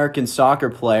All-American soccer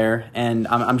player, and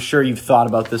I'm sure you've thought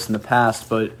about this in the past,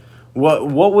 but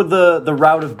what would the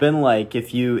route have been like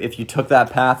if you took that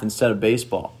path instead of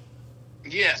baseball?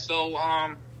 Yeah, so,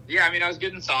 I mean, I was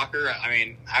good in soccer. I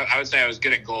mean, I would say I was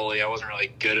good at goalie. I wasn't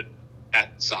really good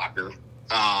at soccer.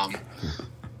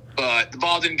 But the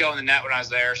ball didn't go in the net when I was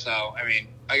there, so, I mean,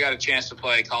 I got a chance to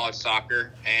play college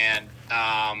soccer. And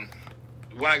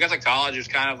when I got to college, it was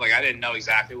kind of like I didn't know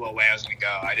exactly what way I was going to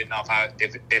go. I didn't know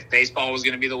if baseball was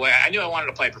going to be the way. I knew I wanted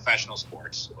to play professional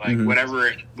sports. Like, whatever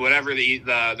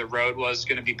the road was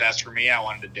going to be best for me, I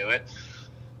wanted to do it.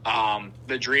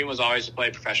 The dream was always to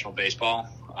play professional baseball.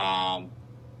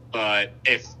 But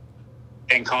if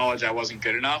in college I wasn't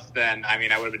good enough, then, I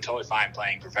mean, I would have been totally fine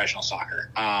playing professional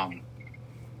soccer.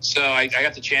 So I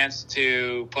got the chance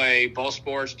to play both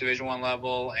sports, Division I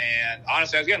level, and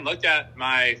honestly, I was getting looked at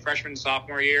my freshman and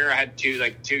sophomore year. I had two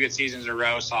good seasons in a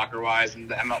row soccer-wise, and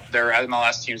there were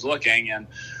MLS teams looking. And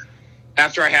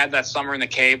after I had that summer in the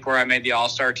Cape where I made the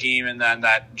All-Star team, and then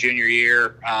that junior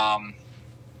year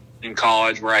in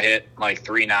college where I hit like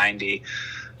 390,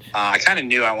 I kind of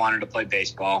knew I wanted to play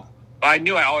baseball. I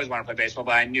knew I always wanted to play baseball,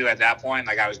 but I knew at that point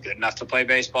like I was good enough to play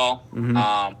baseball.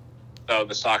 So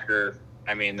the soccer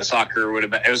would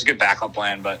have been – it was a good backup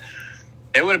plan, but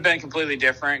it would have been completely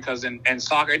different because in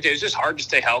soccer, it was just hard to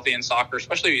stay healthy in soccer,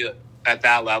 especially at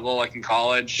that level, like in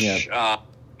college. Yeah.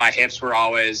 My hips were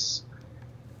always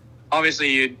 –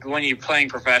 obviously, when you're playing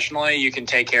professionally, you can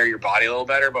take care of your body a little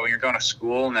better, but when you're going to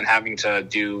school and then having to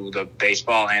do the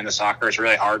baseball and the soccer, it's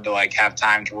really hard to, like, have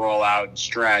time to roll out and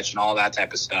stretch and all that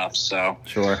type of stuff. So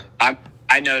Sure.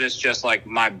 I noticed just like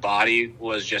my body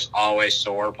was just always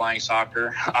sore playing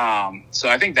soccer. So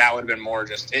I think that would have been more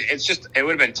just, it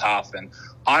would have been tough. And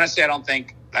honestly, I don't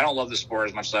think don't love the sport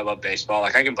as much as I love baseball.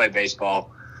 Like I can play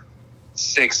baseball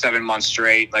 6-7 months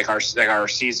straight, like our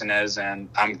season is, and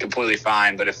I'm completely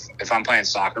fine. But if I'm playing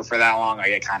soccer for that long, I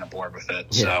get kind of bored with it.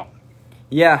 Yeah. So.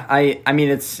 Yeah, I mean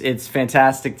it's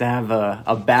fantastic to have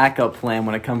a backup plan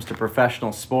when it comes to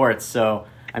professional sports. So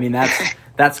I mean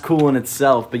that's cool in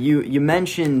itself. But you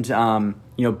mentioned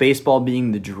baseball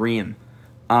being the dream.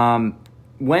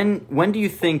 When do you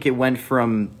think it went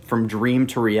from dream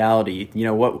to reality?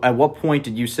 At what point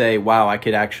did you say, wow, I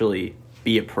could actually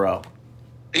be a pro?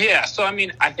 Yeah, so I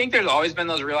mean, I think there's always been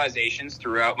those realizations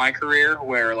throughout my career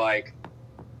where, like,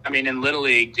 I mean, in Little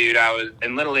League, dude, I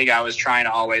was trying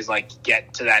to always, like,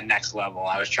 get to that next level.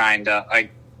 I was trying to,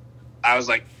 like, I was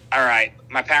like, all right,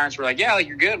 my parents were like, yeah, like,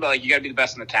 you're good, but, like, you got to be the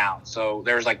best in the town. So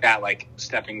there was, like, that, like,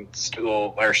 stepping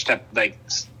stool or like,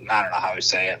 I don't know how to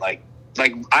say it. Like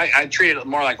I treated it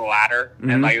more like a ladder,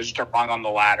 and, like, it was just a rung on the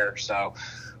ladder. So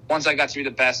once I got to be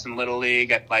the best in Little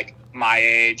League at, like, my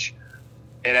age,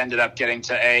 it ended up getting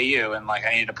to AAU, and, like,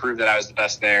 I needed to prove that I was the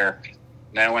best there.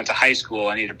 Then I went to high school.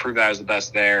 I needed to prove that I was the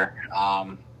best there.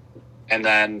 And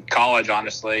then college,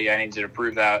 honestly, I needed to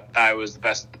prove that I was the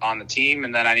best on the team,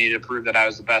 and then I needed to prove that I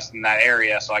was the best in that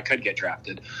area so I could get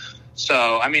drafted.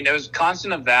 So, I mean, it was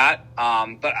constant of that.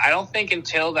 But I don't think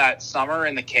until that summer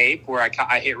in the Cape where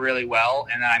I hit really well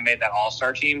and then I made that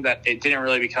all-star team that it didn't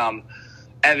really become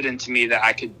evident to me that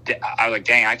I was like,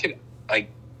 dang,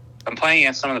 I'm playing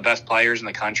against some of the best players in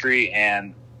the country,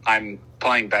 and I'm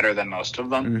playing better than most of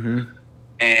them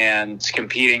and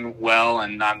competing well,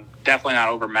 and I'm definitely not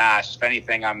overmatched. If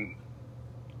anything, I'm,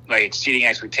 like, exceeding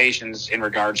expectations in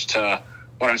regards to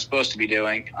what I'm supposed to be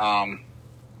doing.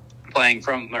 Coming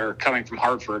from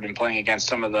Hartford and playing against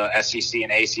some of the SEC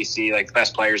and ACC, like, the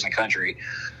best players in the country.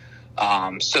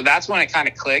 So that's when it kind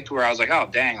of clicked where I was like, oh,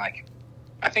 dang, like,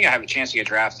 I think I have a chance to get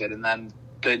drafted. And then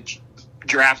the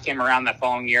draft came around that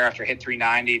following year after I hit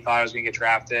 390, thought I was going to get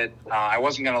drafted. I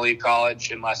wasn't going to leave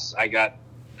college unless I got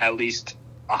at least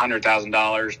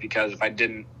 $100,000, because if I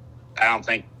didn't, I don't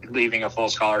think leaving a full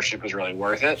scholarship was really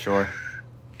worth it. Sure.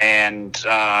 And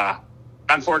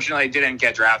unfortunately, I didn't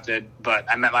get drafted, but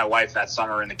I met my wife that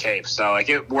summer in the Cape. So, like,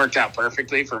 it worked out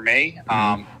perfectly for me.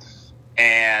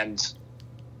 And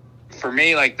for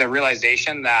me, like, the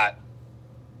realization that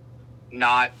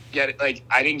I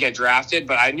didn't get drafted,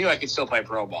 but I knew I could still play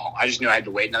pro ball. I just knew I had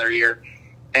to wait another year.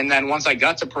 And then once I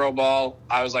got to pro ball,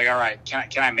 I was like, all right,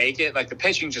 can I make it? Like, the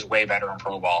pitching's just way better in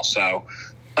pro ball. So,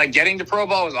 like, getting to pro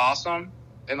ball was awesome.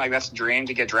 And, like, that's a dream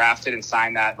to get drafted and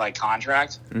sign that, like,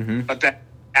 contract. But then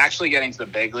actually getting to the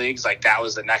big leagues, like, that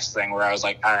was the next thing where I was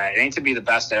like, all right, I need to be the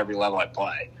best at every level I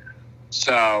play.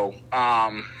 So,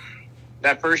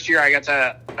 that first year I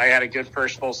had a good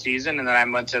first full season, and then I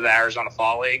went to the Arizona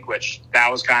Fall League, which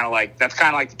that's kind of like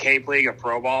the Cape League of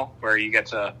pro ball, where you get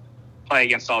to play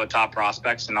against all the top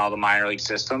prospects in all the minor league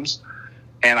systems.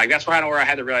 And, like, that's kind of where I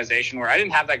had the realization where I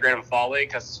didn't have that great of a fall league,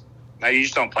 because you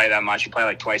just don't play that much. You play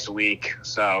like twice a week.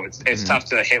 So it's tough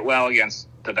to hit well against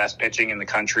the best pitching in the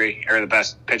country, or the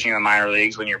best pitching in the minor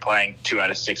leagues, when you're playing 2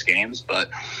 out of 6 games. But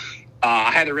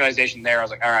I had the realization there. I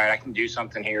was like, all right, I can do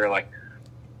something here. Like,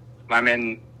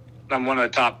 I'm one of the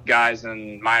top guys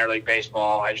in minor league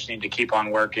baseball. I just need to keep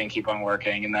on working.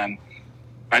 And then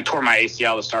I tore my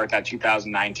ACL to start that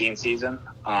 2019 season.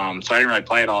 So I didn't really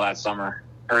play it all that summer,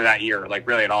 or that year, like,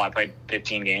 really at all. I played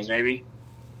 15 games maybe.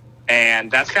 And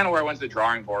that's kind of where I went to the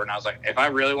drawing board. And I was like, if I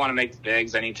really want to make the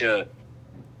bigs, I need to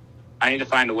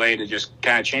find a way to just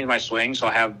kind of change my swing so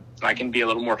I can be a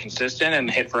little more consistent and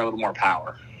hit for a little more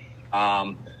power.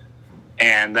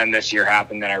 And then this year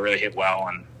happened, and I really hit well,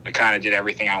 and I kind of did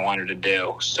everything I wanted to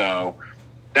do. So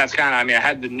that's kind of, I mean, I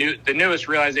had the newest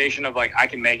realization of, like, I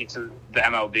can make it to the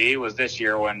MLB was this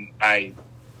year, when I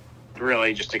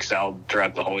really just excelled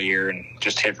throughout the whole year and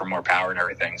just hit for more power and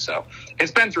everything. So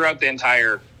it's been throughout the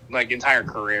entire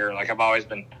career. Like, I've always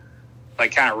been,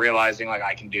 like, kind of realizing, like,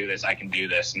 I can do this.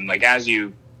 And, like, as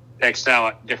you excel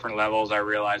at different levels, I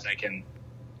realize I can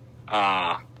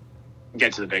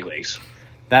get to the big leagues.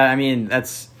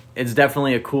 It's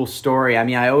definitely a cool story. I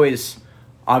mean,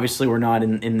 obviously we're not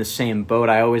in the same boat.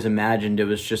 I always imagined it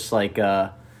was just like,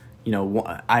 I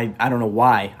don't know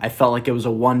why. I felt like it was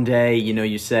a one day,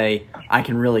 you say, I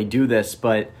can really do this,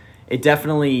 but it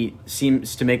definitely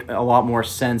seems to make a lot more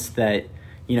sense that,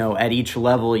 at each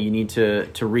level you need to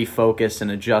refocus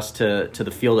and adjust to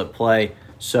the field at play.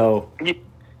 So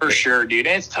for sure, dude.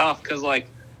 And it's tough because, like,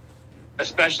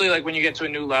 especially, like, when you get to a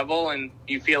new level and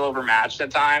you feel overmatched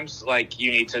at times, like,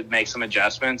 you need to make some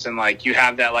adjustments, and, like, you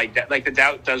have that, like, the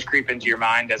doubt does creep into your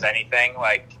mind as anything,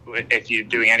 like, if you're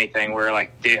doing anything where,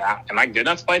 like, am I good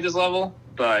enough to play this level?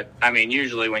 But I mean,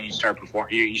 usually when you start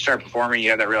you start performing, you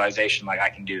have that realization, like, I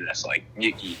can do this. Like,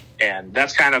 and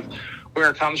that's kind of where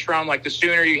it comes from. Like, the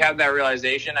sooner you have that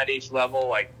realization at each level,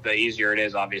 like, the easier it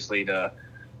is, obviously, to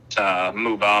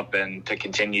move up and to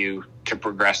continue to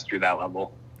progress through that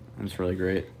level. That's really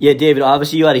great. Yeah, David,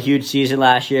 obviously you had a huge season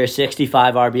last year,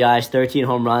 65 RBIs, 13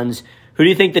 home runs. Who do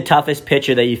you think the toughest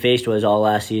pitcher that you faced was all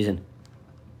last season?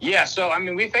 Yeah, so, I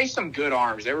mean, we faced some good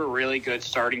arms. They were really good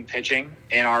starting pitching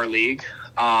in our league.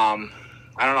 I don't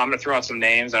know. I'm going to throw out some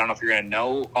names. I don't know if you're going to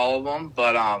know all of them,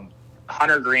 but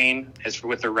Hunter Green is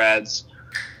with the Reds.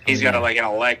 He's got an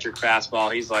electric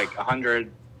fastball. He's like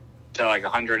 100 to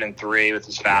 103 with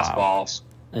his fastballs.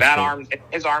 Wow. That arm,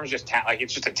 his arm is just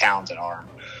it's just a talented arm.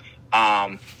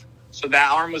 So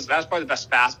that arm that's probably the best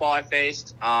fastball I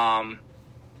faced.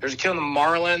 There's a kid in the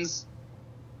Marlins.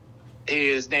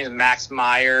 His name is Max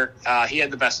Meyer. He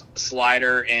had the best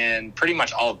slider in pretty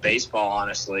much all of baseball,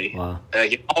 honestly. Wow.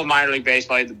 All of minor league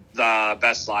baseball, he had the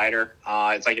best slider.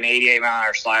 It's like an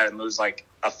 88-mile-an-hour slider that moves like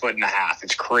a foot and a half.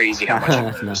 It's crazy how much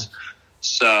it moves.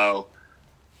 So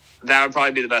that would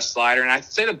probably be the best slider. And I'd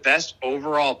say the best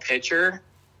overall pitcher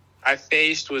I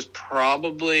faced was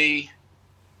probably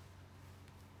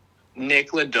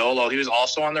Nick Lodolo. He was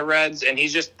also on the Reds, and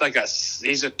he's just like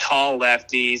he's a tall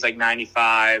lefty. He's like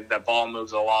 95. That ball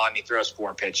moves a lot, and he throws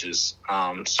 4 pitches.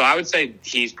 So I would say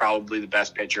he's probably the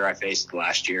best pitcher I faced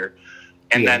last year.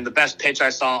 And then the best pitch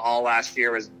I saw all last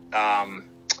year was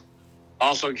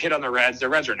also a kid on the Reds. The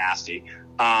Reds are nasty.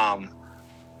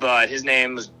 But his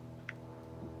name was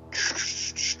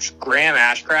Graham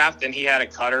Ashcraft, and he had a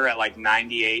cutter at like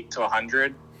 98 to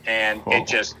 100, and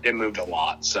it moved a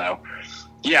lot. So,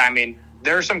 yeah, I mean,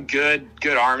 there are some good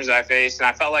arms that I faced, and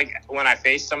I felt like when I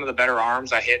faced some of the better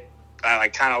arms, I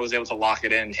kind of was able to lock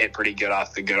it in and hit pretty good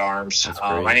off the good arms.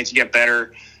 I need to get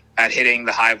better at hitting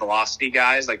the high velocity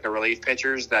guys, like the relief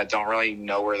pitchers that don't really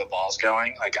know where the ball's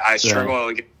going. Like, I struggle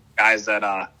with guys that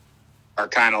are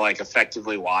kind of like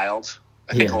effectively wild.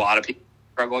 I think a lot of people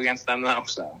struggle against them though.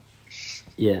 So,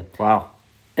 yeah, wow.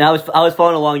 And I was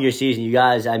following along your season, you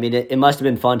guys. I mean, it must have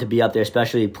been fun to be up there,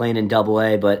 especially playing in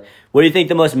Double-A. But what do you think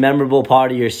the most memorable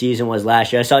part of your season was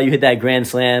last year? I saw you hit that grand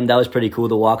slam. That was pretty cool,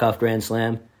 the walk-off grand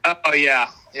slam. Oh yeah,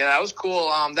 that was cool.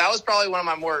 That was probably one of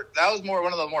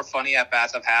the more funny at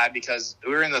bats I've had, because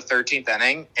we were in the 13th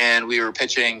inning and we were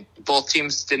pitching. Both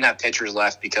teams didn't have pitchers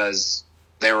left because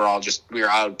we were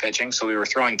out pitching, so we were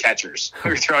throwing catchers.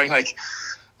 We were throwing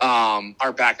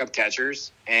our backup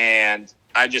catchers, and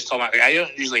I just told I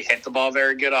don't usually hit the ball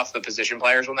very good off the position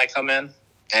players when they come in.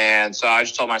 And so I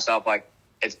just told myself,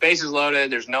 it's bases loaded.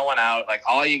 There's no one out.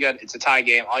 It's a tie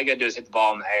game. All you got to do is hit the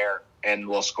ball in the air and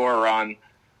we'll score a run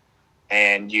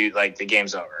and the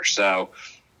game's over. So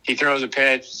he throws a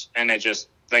pitch and it's just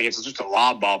a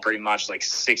lob ball pretty much,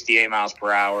 68 miles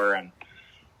per hour. And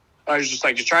I was just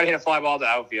just try to hit a fly ball to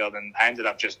outfield. And I ended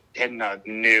up just hitting a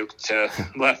nuke to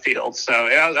left field. So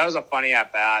that was a funny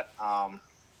at bat.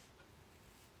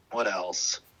 What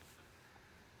else?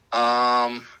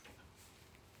 I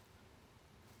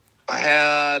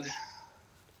had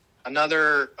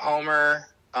another homer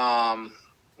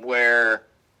where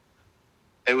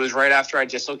it was right after I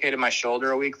dislocated my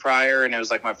shoulder a week prior, and it was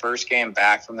my first game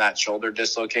back from that shoulder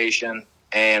dislocation,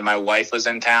 and my wife was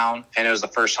in town, and it was the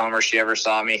first homer she ever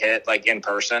saw me hit, in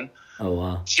person. Oh,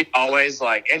 wow. She always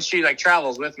and she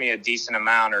travels with me a decent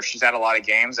amount, or she's at a lot of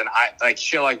games, and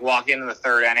she'll walk into the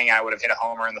third inning. I would have hit a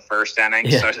homer in the first inning.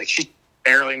 Yeah. So she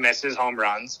barely misses home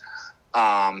runs.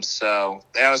 So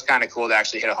that was kind of cool to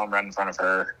actually hit a home run in front of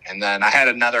her. And then I had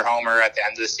another homer at the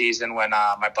end of the season when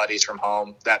my buddies from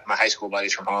home, my high school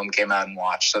buddies from home, came out and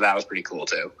watched. So that was pretty cool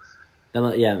too.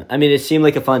 Yeah, I mean, it seemed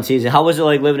like a fun season. How was it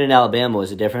living in Alabama?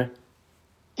 Was it different?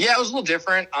 Yeah, it was a little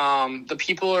different. The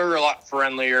people are a lot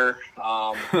friendlier.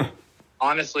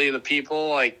 Honestly, the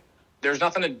people, there's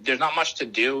not much to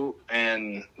do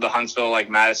in the Huntsville,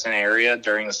 Madison area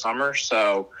during the summer.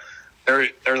 So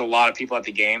there's a lot of people at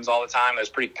the games all the time. It was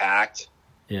pretty packed.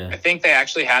 Yeah. I think they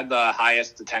actually had the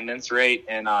highest attendance rate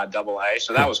in Double-A,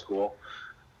 so that was cool.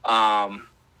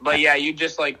 But yeah,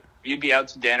 you'd be out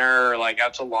to dinner or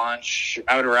out to lunch,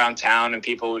 out around town, and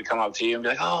people would come up to you and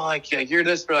be you're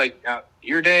this, or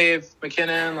you're Dave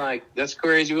McKinnon, that's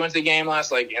crazy. We went to the game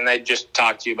last, and they just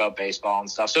talk to you about baseball and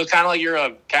stuff. So it's kind of you're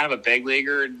a kind of a big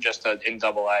leaguer just in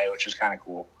Double-A, which is kind of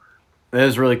cool. That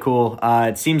is really cool.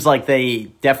 It seems like they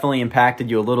definitely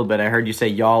impacted you a little bit. I heard you say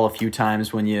y'all a few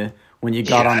times when you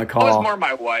got on the call. That was more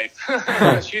my wife.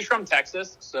 She's from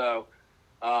Texas, so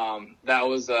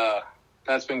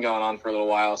that's been going on for a little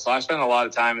while. So I spent a lot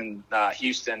of time in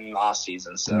Houston off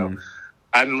season. So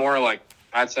I'm more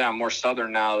I'd say I'm more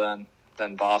southern now than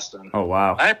than Boston. Oh,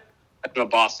 wow. I have a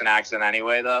Boston accent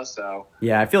anyway, though, so.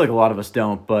 Yeah, I feel like a lot of us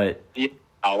don't, but. Yeah,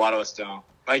 a lot of us don't.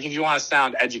 Like, if you want to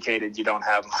sound educated, you don't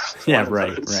have. Yeah,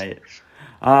 right.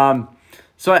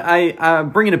 So I'm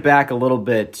bringing it back a little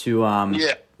bit to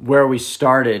where we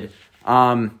started.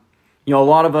 A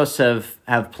lot of us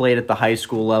have played at the high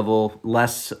school level,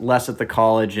 less at the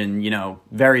college, and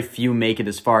very few make it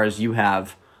as far as you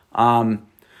have.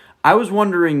 I was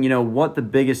wondering, what the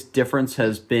biggest difference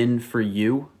has been for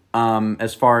you,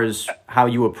 as far as how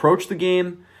you approach the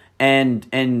game,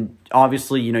 and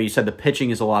obviously, you said the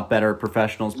pitching is a lot better at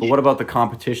professionals, but what about the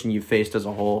competition you faced as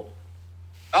a whole?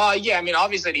 Yeah, I mean,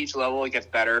 obviously at each level it gets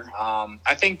better.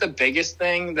 I think the biggest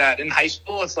thing that in high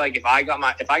school, it's like if I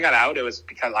got out, it was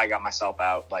because I got myself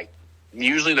out. Like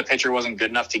usually the pitcher wasn't good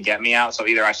enough to get me out, so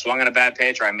either I swung at a bad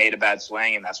pitch or I made a bad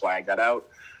swing, and that's why I got out.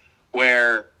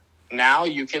 Where now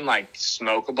you can like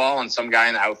smoke a ball and some guy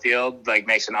in the outfield like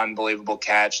makes an unbelievable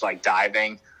catch, like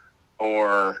diving,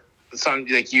 or some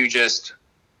like you just.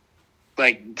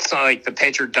 Like the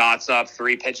pitcher dots up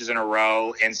 3 pitches in a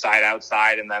row, inside,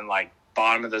 outside, and then like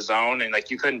bottom of the zone, and like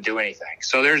you couldn't do anything.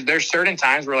 So there's certain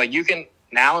times where like you can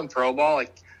now in pro ball,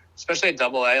 like especially at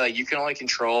AA, like you can only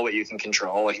control what you can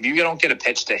control. Like if you don't get a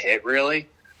pitch to hit, really,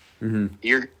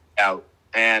 you're out.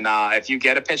 And if you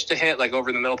get a pitch to hit, like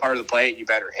over the middle part of the plate, you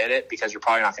better hit it because you're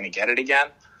probably not going to get it again.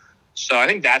 So I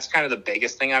think that's kind of the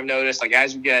biggest thing I've noticed. Like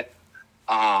as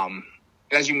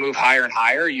you move higher and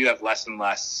higher, you have less and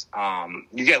less.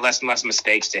 You get less and less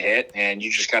mistakes to hit, and you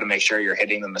just got to make sure you're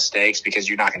hitting the mistakes because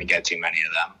you're not going to get too many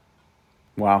of them.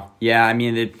 Wow. Yeah, I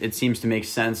mean, it seems to make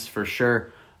sense for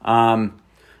sure.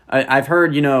 I've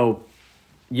heard,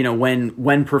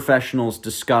 when professionals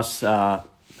discuss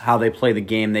how they play the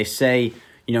game, they say,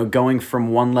 going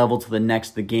from one level to the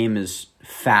next, the game is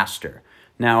faster.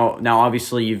 Now,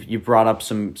 obviously, you've brought up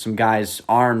some guys'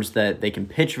 arms that they can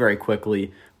pitch very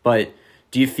quickly, but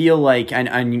do you feel like,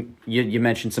 and you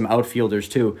mentioned some outfielders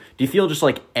too, do you feel just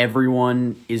like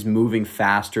everyone is moving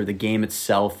faster, the game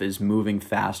itself is moving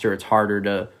faster, it's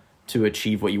harder to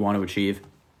achieve what you want to achieve?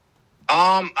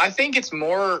 I think it's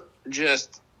more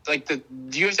just like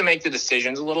you have to make the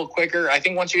decisions a little quicker. I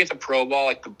think once you get to pro ball,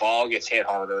 like the ball gets hit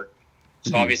harder.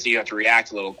 So obviously you have to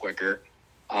react a little quicker.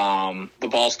 The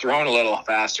ball's thrown a little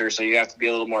faster, so you have to be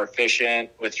a little more efficient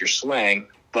with your swing.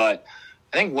 But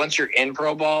I think once you're in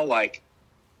pro ball, like,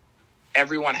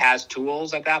 everyone has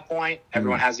tools at that point.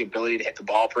 Everyone has the ability to hit the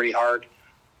ball pretty hard.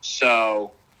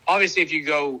 So obviously if you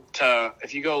go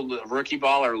rookie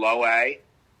ball or low A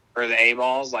or the A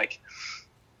balls, like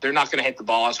they're not going to hit the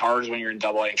ball as hard as when you're in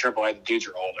AA and AAA. The dudes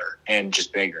are older and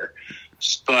just bigger.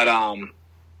 But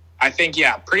I think,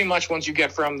 pretty much once you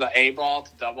get from the A ball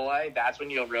to AA, that's when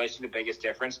you'll really see the biggest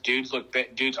difference. Dudes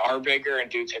are bigger and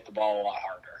dudes hit the ball a lot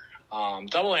harder.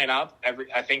 AA and up,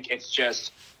 I think it's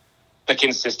just the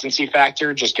consistency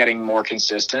factor, just getting more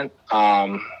consistent,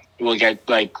 will get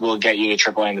you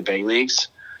to AAA in the big leagues.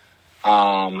 But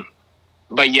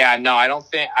I don't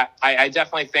think I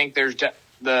definitely think there's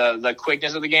the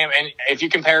quickness of the game, and if you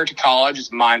compare it to college,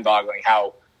 it's mind-boggling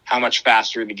how much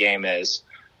faster the game is.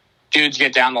 Dudes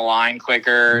get down the line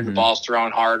quicker, the ball's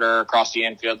thrown harder across the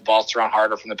infield, the ball's thrown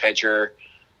harder from the pitcher.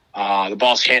 The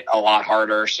ball's hit a lot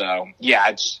harder. So,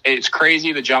 it's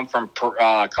crazy the jump from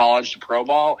college to pro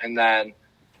ball, and then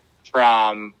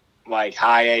from, like,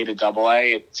 high A to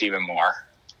AA, it's even more.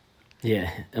 Yeah,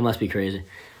 it must be crazy.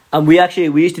 We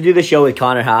used to do the show with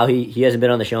Connor Howe. He hasn't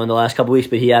been on the show in the last couple weeks,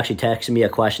 but he actually texted me a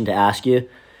question to ask you.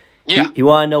 Yeah. You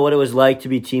want to know what it was like to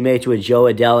be teammates with Joe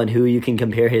Adell and who you can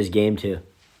compare his game to?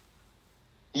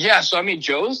 Yeah, so, I mean,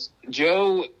 Joe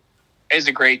is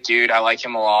a great dude. I like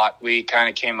him a lot. We kind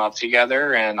of came up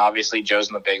together, and obviously Joe's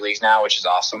in the big leagues now, which is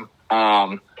awesome.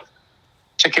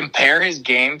 To compare his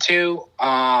game to,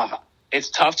 it's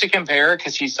tough to compare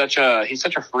because he's such a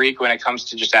freak when it comes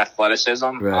to just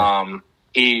athleticism. Right.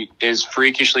 He is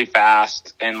freakishly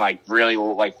fast and like really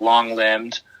like long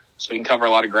limbed, so he can cover a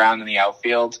lot of ground in the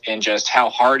outfield. And just how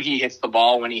hard he hits the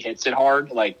ball when he hits it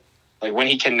hard, like when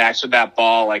he connects with that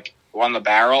ball, like on the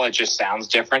barrel, it just sounds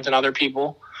different than other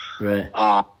people. Right.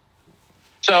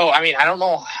 So, I mean, I don't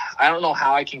know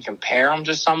how I can compare him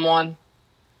to someone.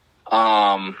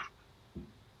 But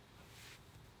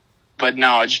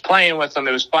no, just playing with him,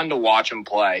 it was fun to watch him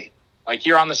play. Like,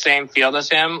 you're on the same field as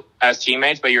him as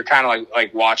teammates, but you're kind of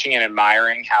like watching and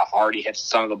admiring how hard he hits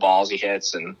some of the balls he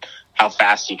hits and how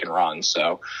fast he can run.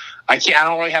 So I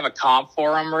don't really have a comp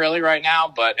for him really right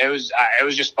now, but it was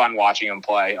just fun watching him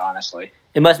play, honestly.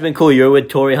 It must have been cool. You were with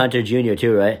Torrey Hunter Jr.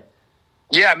 too, right?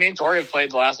 Yeah, me and Tori have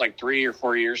played the last 3 or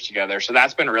 4 years together, so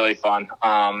that's been really fun.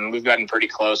 We've gotten pretty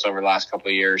close over the last couple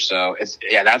of years, so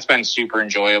that's been super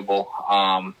enjoyable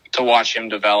to watch him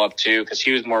develop too, because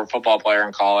he was more of a football player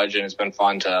in college, and it's been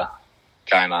fun to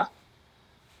kind of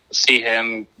see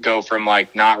him go from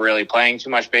not really playing too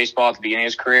much baseball at the beginning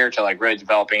of his career to really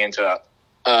developing into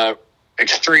a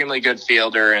extremely good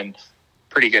fielder and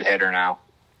pretty good hitter now.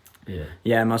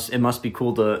 Yeah, it must be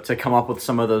cool to come up with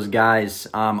some of those guys.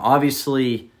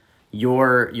 Obviously,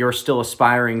 you're still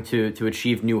aspiring to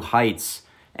achieve new heights,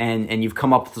 and you've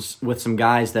come up with some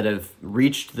guys that have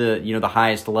reached the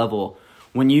highest level.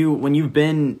 When you've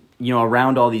been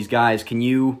around all these guys, can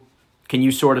you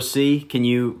sort of see can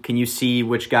you see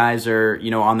which guys are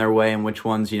on their way and which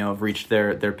ones have reached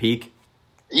their peak?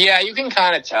 Yeah, you can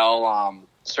kind of tell.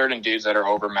 Certain dudes that are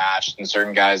overmatched and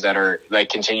certain guys that are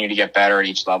continue to get better at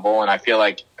each level. And I feel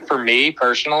like for me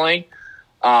personally,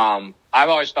 I've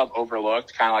always felt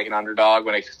overlooked, kind of like an underdog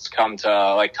when it's come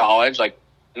to college.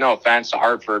 No offense to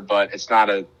Hartford, but it's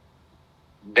not a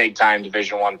big time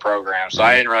Division I program. So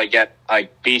I didn't really get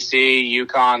BC,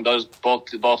 UConn,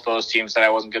 both those teams said I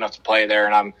wasn't good enough to play there.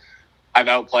 And I've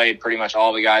outplayed pretty much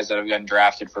all the guys that have gotten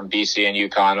drafted from BC and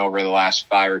UConn over the last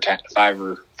 5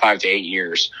 to 8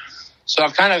 years. So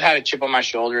I've kind of had a chip on my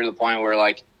shoulder to the point where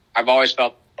I've always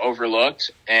felt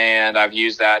overlooked, and I've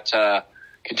used that to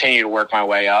continue to work my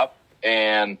way up.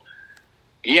 And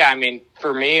yeah, I mean,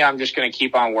 for me, I'm just going to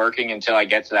keep on working until I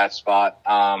get to that spot.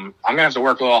 I'm going to have to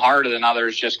work a little harder than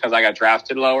others just because I got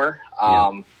drafted lower.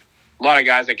 A lot of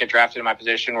guys that get drafted in my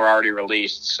position were already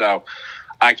released. So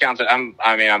I count that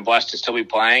I'm blessed to still be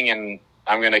playing, and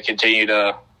I'm going to continue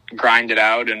to grind it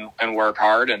out and work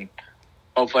hard, and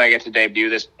hopefully I get to debut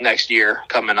this next year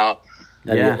coming up.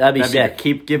 That'd be sick.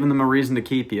 Keep giving them a reason to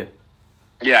keep you.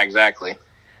 Yeah, exactly.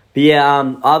 But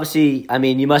yeah, obviously, I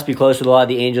mean, you must be close with a lot of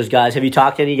the Angels guys. Have you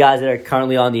talked to any guys that are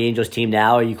currently on the Angels team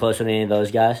now? Are you close with any of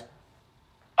those guys?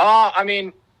 I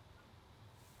mean,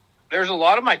 there's a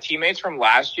lot of my teammates from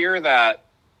last year that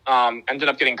ended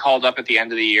up getting called up at the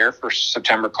end of the year for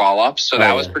September call-ups. So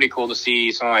that was pretty cool to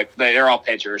see. They're all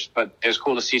pitchers, but it was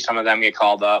cool to see some of them get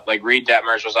called up. Reed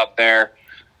Detmers was up there.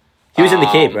 He was in the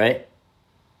Cape, right?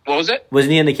 What was it?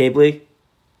 Wasn't he in the Cape League?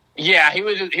 Yeah, he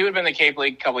would have been in the Cape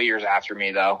League a couple of years after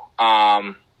me, though.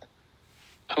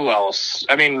 Who else?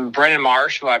 I mean, Brendan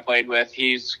Marsh, who I played with,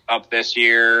 he's up this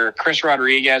year. Chris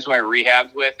Rodriguez, who I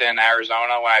rehabbed with in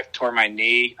Arizona when I tore my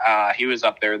knee, he was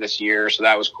up there this year, so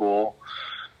that was cool.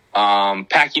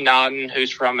 Packy Naughton,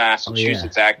 who's from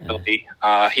Massachusetts, actually.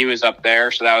 He was up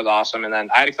there, so that was awesome. And then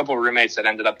I had a couple of roommates that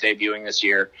ended up debuting this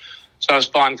year. So it was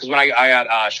fun because when I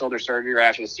got shoulder surgery right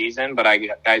after the season, but I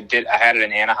had it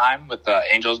in Anaheim with the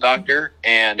Angels doctor,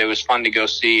 and it was fun to go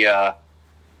see, and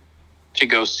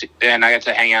I got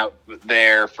to hang out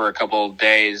there for a couple of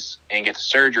days and get the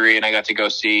surgery, and I got to go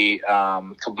see a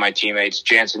couple of my teammates,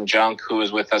 Jansen Junk, who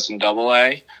was with us in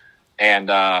AA, and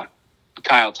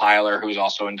Kyle Tyler, who was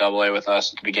also in AA with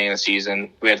us at the beginning of the season.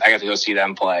 I got to go see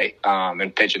them play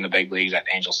and pitch in the big leagues at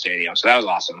Angel Stadium, so that was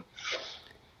awesome.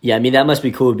 Yeah, I mean, that must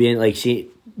be cool being with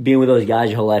those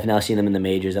guys your whole life, now seeing them in the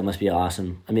majors. That must be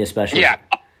awesome. I mean, especially. Yeah,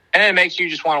 and it makes you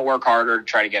just want to work harder to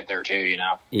try to get there too,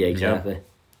 Yeah, exactly.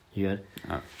 You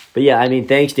good? But yeah, I mean,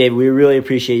 thanks, Dave. We really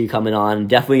appreciate you coming on. I'm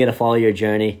definitely going to follow your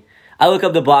journey. I look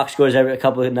up the box scores every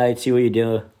couple of nights, see what you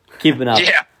do. Keep it up.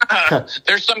 Yeah.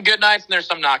 There's some good nights and there's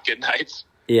some not good nights.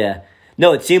 Yeah.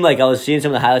 No, it seemed like I was seeing some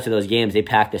of the highlights of those games. They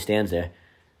packed the stands there.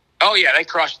 Oh, yeah, they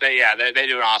crushed it. Yeah, they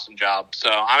do an awesome job. So,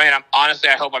 I mean, honestly,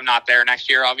 I hope I'm not there next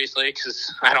year, obviously,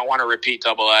 because I don't want to repeat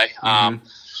AA.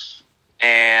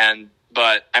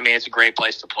 But, I mean, it's a great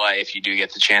place to play if you do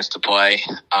get the chance to play.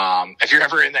 If you're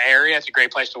ever in the area, it's a great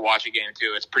place to watch a game,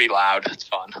 too. It's pretty loud. It's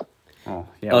fun. Oh,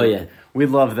 yeah. We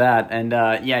love that. And,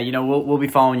 we'll be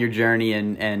following your journey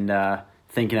and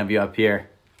thinking of you up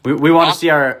here. We want to see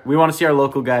our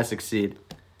local guys succeed.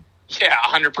 Yeah,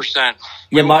 100%.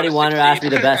 Yeah, Marty Warner asked me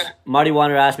the best. Marty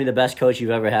Warner asked me the best coach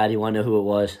you've ever had. He wanted to know who it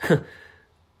was.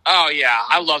 Oh yeah,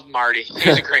 I loved Marty.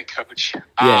 He's a great coach.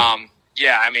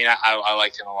 Yeah, I mean, I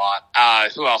liked him a lot.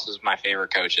 Who else is my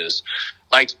favorite coaches?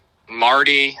 Like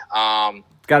Marty.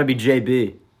 It's got to be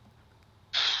JB.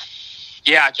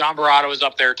 Yeah, John Barada was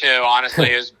up there too.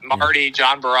 Honestly, it was Marty,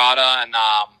 John Barada, and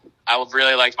I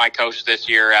really liked my coach this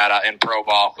year in pro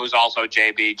ball, who's also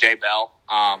JB, Jay Bell.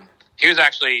 He was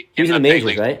actually in the majors, big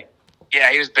league, right?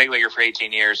 Yeah, he was big leaguer for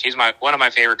 18 years. He's one of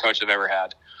my favorite coaches I've ever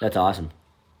had. That's awesome.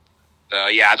 So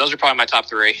yeah, those are probably my top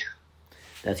 3.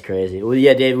 That's crazy. Well,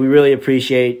 yeah, Dave, we really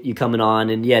appreciate you coming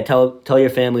on, and yeah, tell your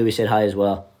family we said hi as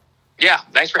well. Yeah,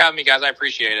 thanks for having me, guys. I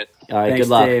appreciate it. All right, thanks,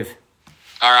 good luck. Dave.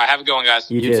 All right, have a good one, guys.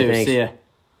 You too. Thanks. See ya.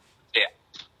 Yeah.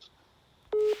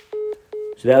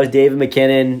 So that was David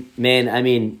McKinnon. Man, I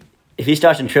mean, if he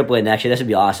starts in AAA next year, this would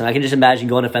be awesome. I can just imagine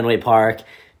going to Fenway Park,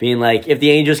 being like, if the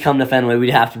Angels come to Fenway,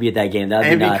 we'd have to be at that game. That would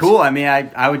be nuts. It'd be cool. I mean,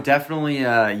 I would definitely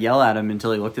yell at him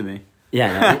until he looked at me.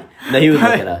 Yeah, no, he would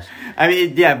look at us. I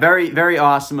mean, yeah, very, very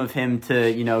awesome of him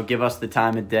to, give us the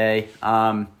time of day,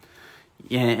 and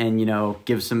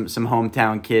give some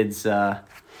hometown kids a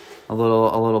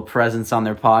little presence on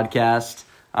their podcast.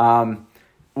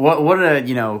 What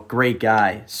a great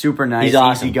guy, super nice, He's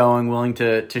awesome. easygoing, willing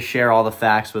to share all the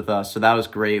facts with us. So that was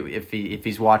great. If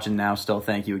he's watching now, still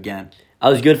thank you again. I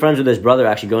was good friends with his brother,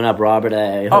 actually, growing up, Robert.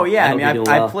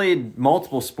 I played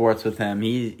multiple sports with him.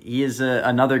 He is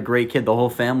another great kid. The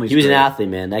whole family. He was an athlete,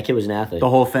 man. That kid was an athlete. The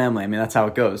whole family. I mean, that's how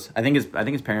it goes. I think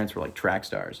his parents were like track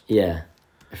stars. Yeah,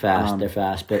 they're fast. They're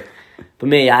fast. But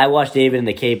me, I watched David in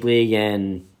the Cape League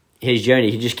and his journey.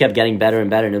 He just kept getting better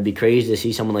and better, and it would be crazy to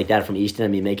see someone like that from Easton. I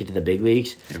mean, make it to the big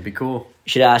leagues. It'd be cool.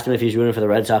 Should have asked him if he's rooting for the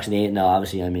Red Sox and the Angels. No,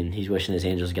 obviously, I mean, he's wishing his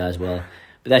Angels guys well.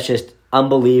 But that's just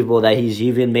unbelievable that he's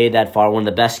even made that far. One of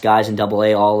the best guys in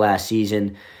AA all last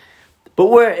season. But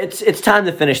it's time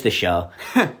to finish the show.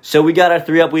 So we got our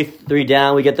 3 up, we 3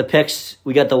 down. We got the picks,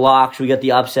 we got the locks, we got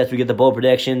the upsets, we got the bold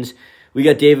predictions. We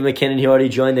got David McKinnon. He already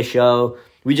joined the show.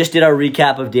 We just did our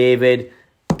recap of David.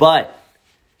 But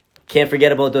can't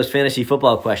forget about those fantasy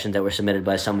football questions that were submitted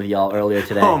by some of y'all earlier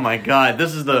today. Oh my God,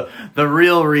 this is the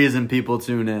real reason people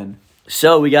tune in.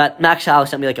 So we got Max Howe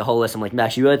sent me like a whole list. I'm like,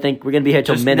 Max, you really think we're gonna be here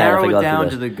till Just midnight? narrow if I go it down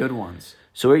through to this? the good ones.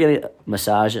 So we're gonna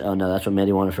massage. Oh no, that's what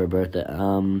Mandy wanted for her birthday.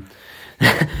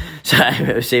 Sorry,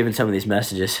 I was saving some of these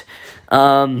messages.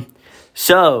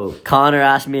 So Connor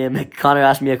asked me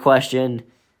a question.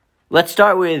 Let's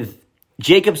start with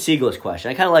Jacob Siegel's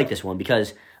question. I kind of like this one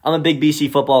because I'm a big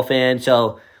BC football fan.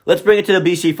 So let's bring it to the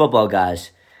BC football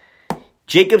guys.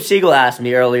 Jacob Siegel asked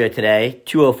me earlier today,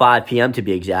 2:05 p.m. to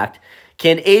be exact.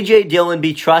 Can A.J. Dillon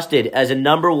be trusted as a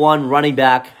number 1 running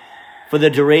back for the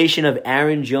duration of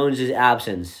Aaron Jones'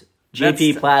 absence?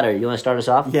 JP Platter, you want to start us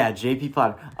off? Yeah, JP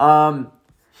Platter.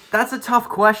 That's a tough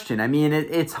question. I mean,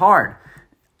 it's hard.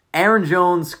 Aaron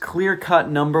Jones, clear-cut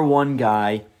number 1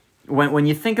 guy. When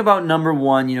you think about number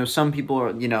 1, some people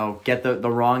are, get the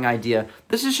wrong idea.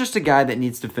 This is just a guy that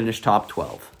needs to finish top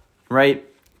 12, right?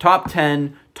 Top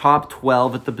 10, top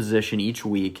 12 at the position each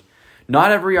week.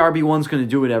 Not every RB1's going to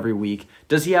do it every week.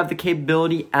 Does he have the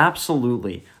capability?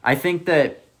 Absolutely. I think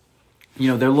that,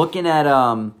 they're looking at,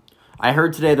 I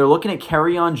heard today they're looking at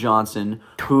Kerryon Johnson,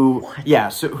 who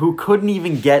couldn't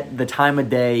even get the time of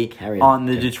day on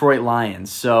the Detroit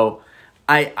Lions. So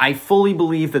I fully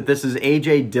believe that this is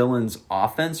A.J. Dillon's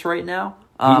offense right now.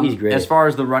 He's great. As far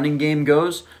as the running game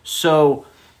goes. So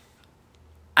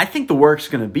I think the work's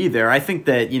going to be there. I think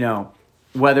that,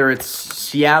 whether it's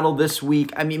Seattle this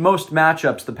week, I mean, most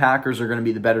matchups, the Packers are going to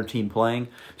be the better team playing.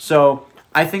 So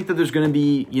I think that there's going to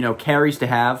be, carries to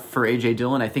have for A.J.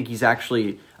 Dillon. I think he's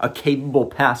actually a capable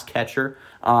pass catcher.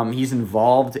 He's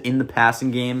involved in the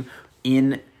passing game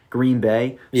in Green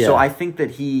Bay. Yeah. So I think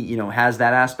that he, has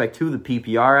that aspect too, the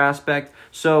PPR aspect.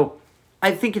 So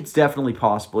I think it's definitely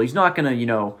possible. He's not going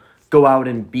to, go out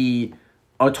and be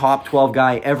a top 12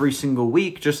 guy every single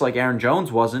week, just like Aaron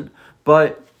Jones wasn't.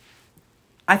 But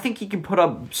I think he can put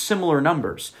up similar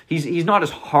numbers. He's not as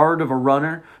hard of a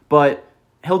runner, but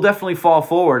he'll definitely fall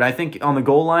forward. I think on the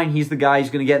goal line, he's the guy who's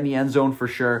going to get in the end zone for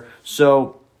sure.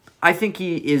 So I think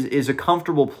he is a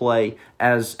comfortable play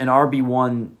as an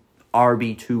RB1,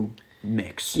 RB2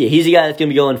 mix. Yeah, he's a guy that's going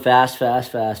to be going fast.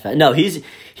 No, he's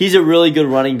a really good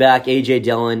running back, A.J.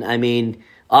 Dillon. I mean,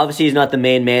 obviously he's not the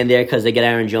main man there because they get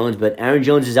Aaron Jones, but Aaron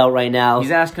Jones is out right now.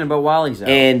 He's asking about while he's out.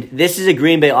 And this is a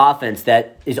Green Bay offense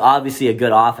that is obviously a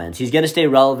good offense. He's going to stay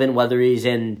relevant whether he's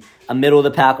in a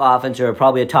middle-of-the-pack offense or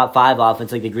probably a top-5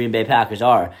 offense like the Green Bay Packers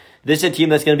are. This is a team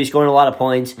that's going to be scoring a lot of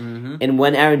points, and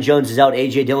when Aaron Jones is out,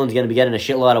 A.J. Dillon's going to be getting a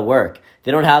shitload of work.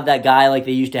 They don't have that guy like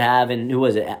they used to have, and who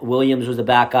was it? Williams was the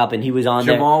backup, and he was on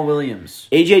Jamal Williams.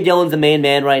 A.J. Dillon's the main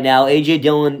man right now. A.J.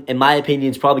 Dillon, in my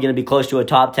opinion, is probably going to be close to a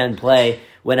top 10 play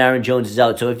when Aaron Jones is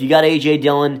out. So if you got A.J.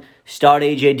 Dillon, start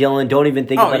A.J. Dillon. Don't even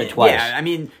think about it twice. Yeah, I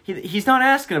mean, he's not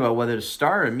asking about whether to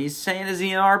start him. He's saying, is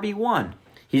he an RB1?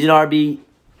 He's an RB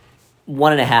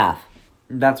 1.5.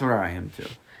 That's where I am, too.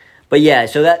 But yeah,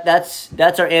 so that's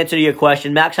our answer to your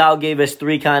question. Max Howell gave us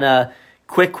 3 kind of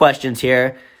quick questions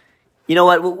here. You know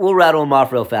what? We'll rattle them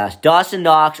off real fast. Dawson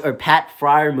Knox or Pat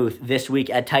Freiermuth this week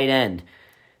at tight end?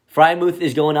 Freiermuth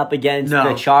is going up against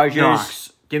the Chargers.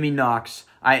 Knox. Give me Knox.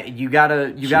 You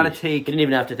gotta take. You didn't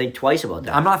even have to think twice about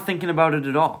that. I'm not thinking about it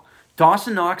at all.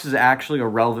 Dawson Knox is actually a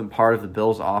relevant part of the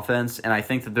Bills' offense, and I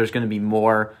think that there's going to be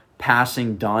more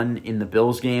passing done in the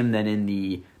Bills game than in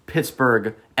the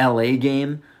Pittsburgh LA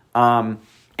game.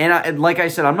 And like I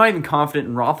said, I'm not even confident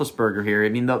in Roethlisberger here. I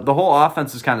mean, the whole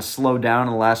offense has kind of slowed down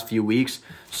in the last few weeks.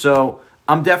 So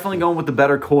I'm definitely going with the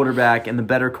better quarterback and the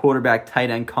better quarterback tight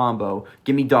end combo.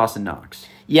 Give me Dawson Knox.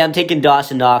 Yeah, I'm taking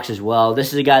Dawson Knox as well.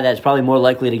 This is a guy that's probably more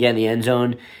likely to get in the end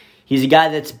zone. He's a guy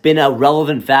that's been a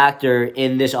relevant factor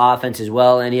in this offense as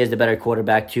well, and he has the better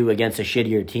quarterback, too, against a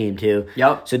shittier team, too.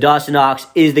 Yep. So Dawson Knox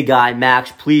is the guy.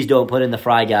 Max, please don't put in the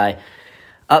Fry guy.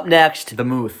 Up next. The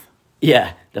Muth.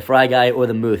 Yeah, the Fry guy or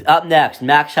the Muth. Up next,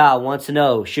 Max Howe wants to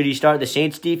know, should he start the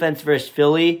Saints defense versus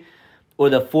Philly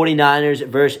or the 49ers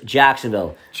versus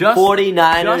Jacksonville?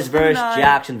 49ers versus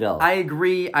Jacksonville. I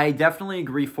agree. I definitely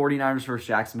agree 49ers versus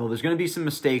Jacksonville. There's going to be some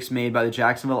mistakes made by the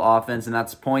Jacksonville offense, and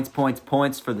that's points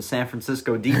for the San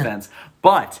Francisco defense.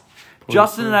 But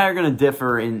Justin and I are going to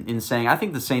differ in saying I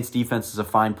think the Saints defense is a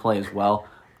fine play as well.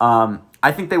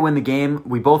 I think they win the game.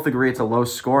 We both agree it's a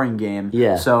low-scoring game.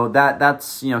 Yeah. So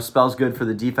that's spells good for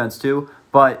the defense too.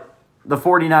 But the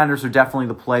 49ers are definitely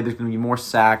the play. There's going to be more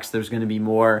sacks. There's going to be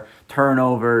more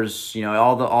turnovers.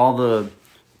 All the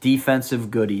defensive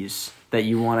goodies that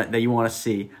you want to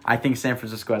see. I think San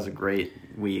Francisco has a great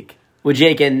week. Well,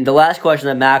 Jake, and the last question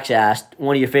that Max asked,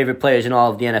 one of your favorite players in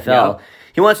all of the NFL,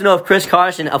 he wants to know if Chris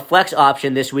Carson, a flex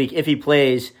option this week if he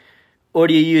plays, or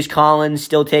do you use Collins,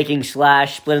 still taking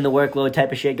slash, splitting the workload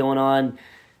type of shit going on?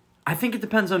 I think it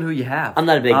depends on who you have. I'm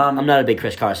not a big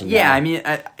Chris Carson guy. Yeah, I mean,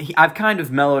 I've kind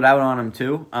of mellowed out on him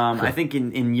too. I think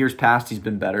in years past he's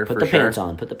been better. Put the pants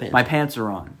on. My pants are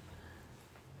on.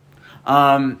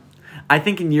 I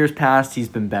think in years past he's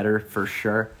been better for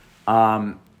sure.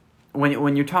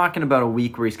 When you're talking about a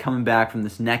week where he's coming back from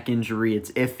this neck injury,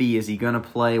 it's iffy. Is he going to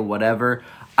play? Whatever.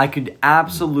 I could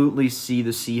absolutely see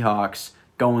the Seahawks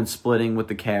going splitting with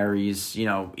the carries,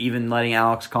 even letting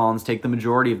Alex Collins take the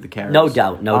majority of the carries. No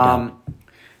doubt.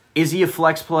 Is he a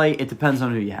flex play? It depends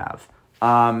on who you have.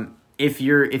 If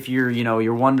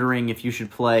you're wondering if you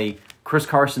should play Chris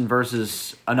Carson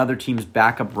versus another team's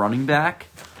backup running back,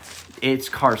 it's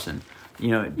Carson. But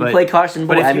you play Carson,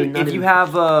 but if you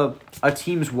have a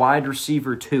team's wide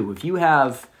receiver too, if you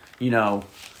have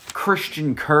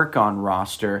Christian Kirk on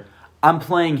roster, I'm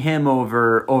playing him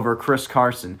over Chris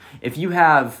Carson. If you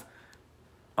have,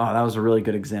 that was a really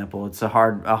good example. It's a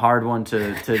hard one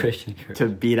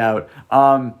to beat out.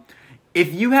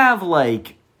 If you have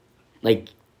like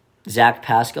Zach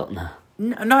Pascal,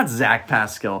 not Zach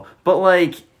Pascal,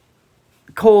 but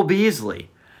Cole Beasley.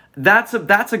 That's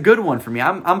a good one for me.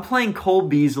 I'm playing Cole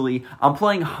Beasley. I'm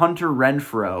playing Hunter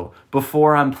Renfrow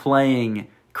before I'm playing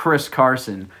Chris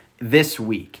Carson this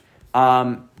week.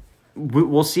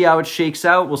 We'll see how it shakes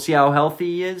out. We'll see how healthy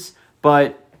he is.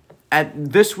 But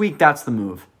at this week, that's the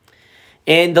move.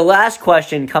 And the last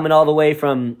question coming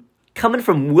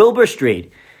from Wilbur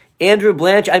Street,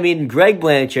 Greg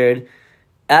Blanchard,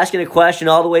 asking a question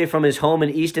all the way from his home in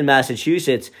Easton,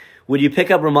 Massachusetts. Would you pick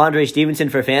up Ramondre Stevenson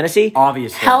for fantasy?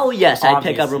 Obviously. Hell yes, I'd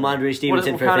pick up Ramondre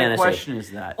Stevenson for fantasy. What kind of question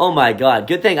is that? Oh my God,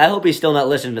 good thing. I hope he's still not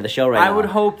listening to the show right now. I would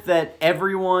hope that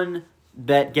everyone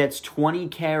that gets 20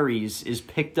 carries is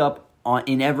picked up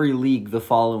in every league the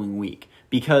following week,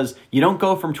 because you don't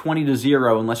go from 20 to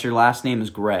 0 unless your last name is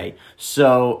Gray.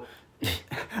 So,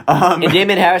 and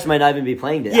Damon Harris might not even be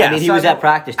playing today. Yeah, he was at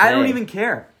practice today. I don't even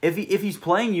care if he's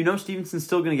playing. Stevenson's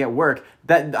still going to get work.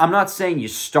 That I'm not saying you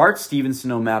start Stevenson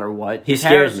no matter what. He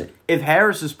scares me. If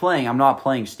Harris is playing, I'm not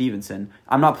playing Stevenson.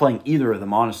 I'm not playing either of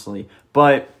them, honestly.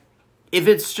 But if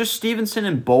it's just Stevenson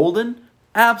and Bolden,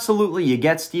 absolutely, you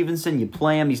get Stevenson, you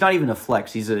play him. He's not even a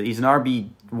flex. He's an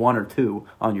RB1 or 2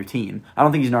 on your team. I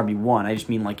don't think he's an RB1. I just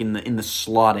mean in the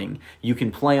slotting. You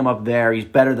can play him up there. He's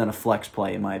better than a flex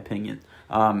play, in my opinion,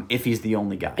 if he's the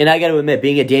only guy. And I got to admit,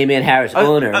 being a Damian Harris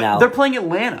owner now, they're playing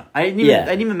Atlanta. I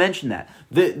didn't even mention that.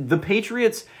 The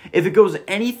Patriots, if it goes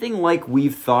anything like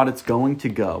we've thought it's going to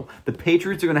go, the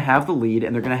Patriots are going to have the lead,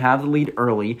 and they're going to have the lead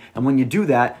early. And when you do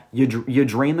that, you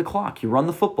drain the clock. You run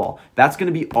the football. That's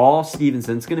going to be all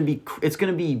Stevenson. It's going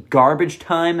to be garbage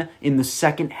time in the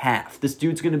second half. This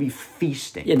dude's going to be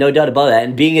feasting. Yeah, no doubt about that.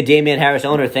 And being a Damian Harris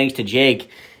owner, thanks to Jake,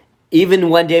 even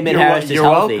when Damian Harris is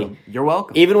healthy. You're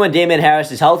welcome. Even when Damian Harris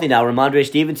is healthy now, Ramondre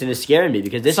Stevenson is scaring me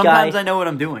because sometimes I know what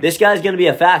I'm doing. This guy's going to be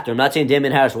a factor. I'm not saying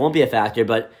Damian Harris won't be a factor,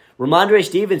 but Ramondre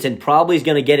Stevenson probably is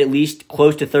going to get at least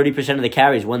close to 30% of the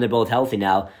carries when they're both healthy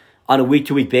now on a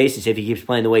week-to-week basis if he keeps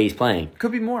playing the way he's playing.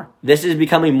 Could be more. This is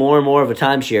becoming more and more of a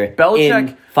timeshare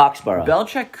in Foxborough.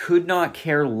 Belichick could not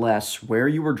care less where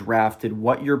you were drafted,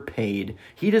 what you're paid.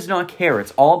 He does not care.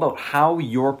 It's all about how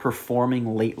you're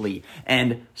performing lately.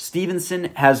 And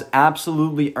Stevenson has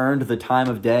absolutely earned the time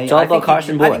of day. It's all about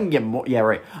Carson Boyd. I think he can get more. Yeah,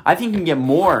 right. I think he can get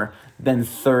more than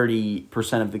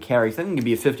 30% of the carries. I think it can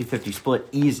be a 50-50 split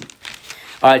easy.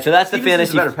 All right, so that's the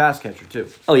Stevenson's fantasy. a better pass catcher, too.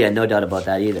 Oh, yeah, no doubt about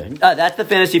that either. That's the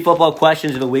fantasy football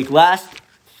questions of the week. Last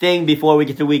thing before we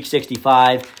get to week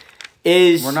 65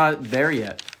 is... We're not there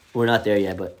yet. We're not there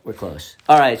yet, but we're close.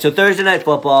 All right, so Thursday Night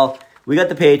Football. We got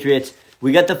the Patriots.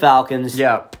 We got the Falcons.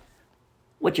 Yeah.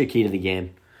 What's your key to the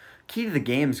game? Key to the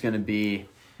game is going to be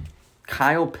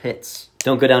Kyle Pitts.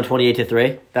 Don't go down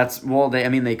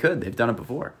 28-3. They could. They've done it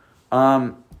before.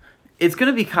 It's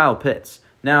going to be Kyle Pitts.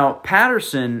 Now,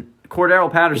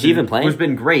 Cordero Patterson, Is he even playing? who's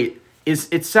been great,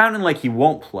 it's sounding like he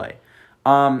won't play.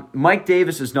 Mike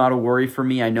Davis is not a worry for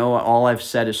me. I know all I've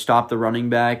said is stop the running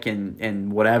back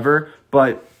and whatever,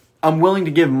 but I'm willing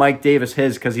to give Mike Davis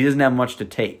his because he doesn't have much to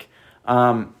take.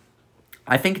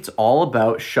 I think it's all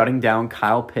about shutting down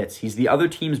Kyle Pitts. He's the other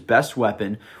team's best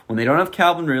weapon. When they don't have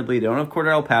Calvin Ridley, they don't have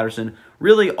Cordero Patterson,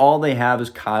 really all they have is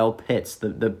Kyle Pitts,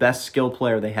 the best skill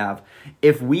player they have.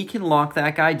 If we can lock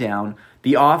that guy down,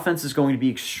 the offense is going to be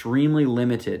extremely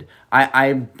limited.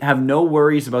 I have no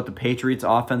worries about the Patriots'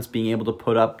 offense being able to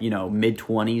put up,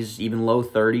 mid-20s, even low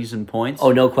 30s in points.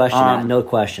 Oh, no question, Matt. No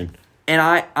question.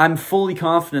 And I'm fully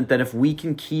confident that if we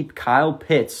can keep Kyle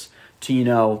Pitts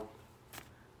to,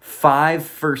 5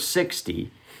 for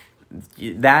 60,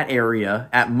 that area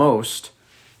at most.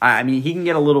 I mean, he can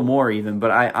get a little more even, but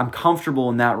I'm comfortable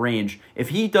in that range. If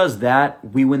he does that,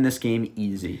 we win this game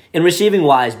easy. In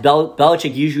receiving-wise,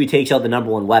 Belichick usually takes out the number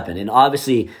one weapon, and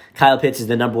obviously Kyle Pitts is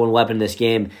the number one weapon in this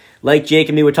game. Like Jake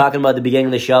and me were talking about at the beginning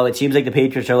of the show, it seems like the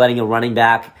Patriots are letting a running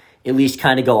back at least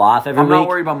kind of go off every week. I'm not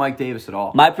worried about Mike Davis at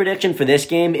all. My prediction for this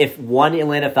game, if one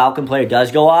Atlanta Falcon player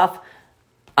does go off,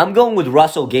 I'm going with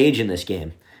Russell Gage in this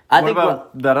game. What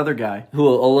about that other guy? Who,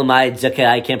 Olamide Zakidis,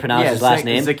 I can't pronounce his last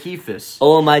name. Zakifis.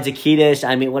 Olamide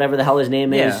Zakidis, whatever the hell his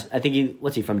name is. Yeah. I think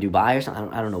what's he from, Dubai or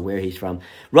something? I don't know where he's from.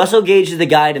 Russell Gage is the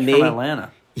guy to me. From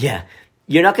Atlanta. Yeah.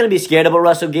 You're not going to be scared about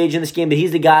Russell Gage in this game, but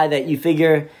he's the guy that you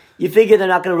figure they're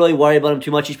not going to really worry about him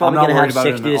too much. He's probably going to have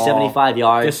 60 to 75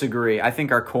 yards. Disagree. I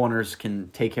think our corners can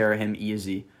take care of him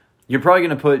easy. You're probably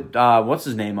going to put, what's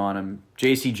his name on him?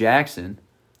 J.C. Jackson.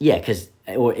 Yeah,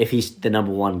 or if he's the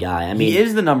number one guy. He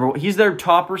is the number one. He's their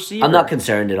top receiver. I'm not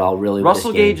concerned at all, really, Russell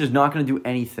with this game. Gage is not going to do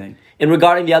anything. And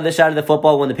regarding the other side of the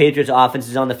football, when the Patriots' offense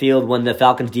is on the field, when the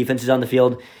Falcons' defense is on the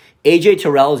field, A.J.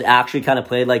 Terrell has actually kind of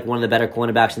played like one of the better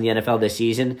cornerbacks in the NFL this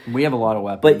season. We have a lot of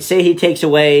weapons. But say he takes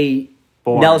away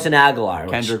Nelson Aguilar,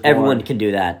 Kendrick everyone Bourne. can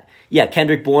do that. Yeah,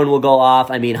 Kendrick Bourne will go off.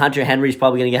 Hunter Henry's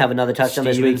probably going to have another touchdown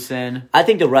this week. Stevenson. I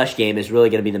think the rush game is really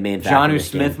going to be the main factor. Jonnu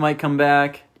Smith might come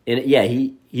back. And yeah,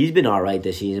 he's been all right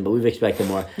this season, but we've expected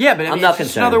more. Yeah, but I'm not concerned.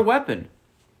 Just another weapon.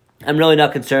 I'm really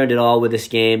not concerned at all with this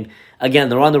game. Again,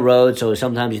 they're on the road, so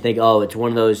sometimes you think, it's one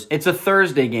of those. It's a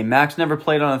Thursday game. Max never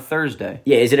played on a Thursday.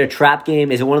 Yeah, is it a trap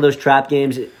game? Is it one of those trap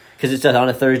games? Because it's on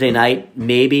a Thursday night,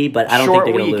 maybe, but I don't think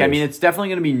they're going to lose. Short week. It's definitely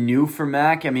going to be new for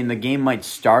Mac. The game might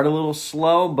start a little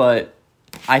slow, but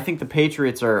I think the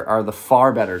Patriots are the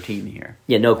far better team here.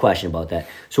 Yeah, no question about that.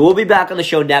 So we'll be back on the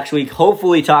show next week,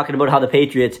 hopefully talking about how the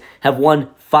Patriots have won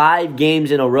 5 games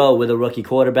in a row with a rookie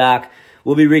quarterback.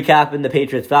 We'll be recapping the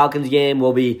Patriots-Falcons game.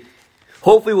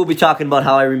 Hopefully we'll be talking about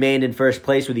how I remained in first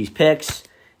place with these picks.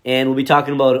 And we'll be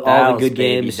talking about all the good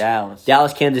games.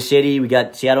 Dallas, Kansas City. We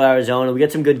got Seattle, Arizona. We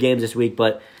got some good games this week.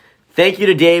 But thank you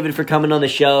to David for coming on the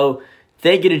show.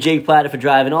 Thank you to Jake Platter for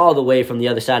driving all the way from the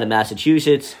other side of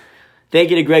Massachusetts.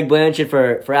 Thank you to Greg Blanchett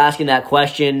for asking that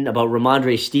question about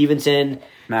Ramondre Stevenson.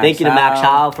 Thank you to Max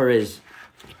Howell for his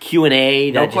Q&A.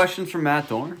 No questions from Matt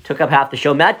Dorn? Took up half the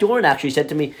show. Matt Dorn actually said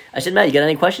to me, I said, Matt, you got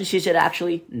any questions? He said,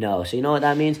 actually, no. So you know what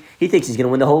that means? He thinks he's going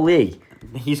to win the whole league.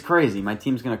 He's crazy. My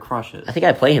team's going to crush it. I think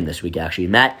I play him this week, actually.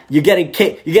 Matt, you're getting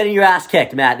your ass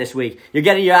kicked, Matt, this week. You're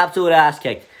getting your absolute ass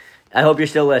kicked. I hope you're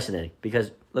still listening because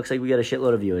it looks like we got a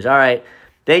shitload of viewers. All right.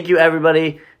 Thank you,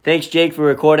 everybody. Thanks, Jake, for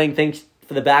recording. Thanks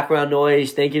for the background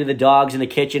noise. Thank you to the dogs in the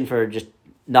kitchen for just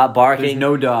not barking. There's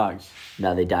no dogs.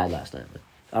 No, they died last night.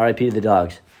 R.I.P. to the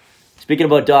dogs. Speaking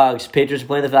about dogs, Patriots are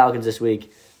playing the Falcons this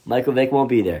week. Michael Vick won't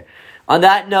be there. On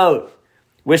that note,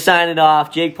 we're signing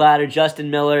off. Jake Platter,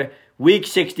 Justin Miller. Week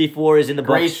 64 is in the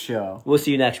books. Great show. We'll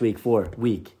see you next week for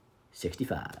Week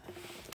 65.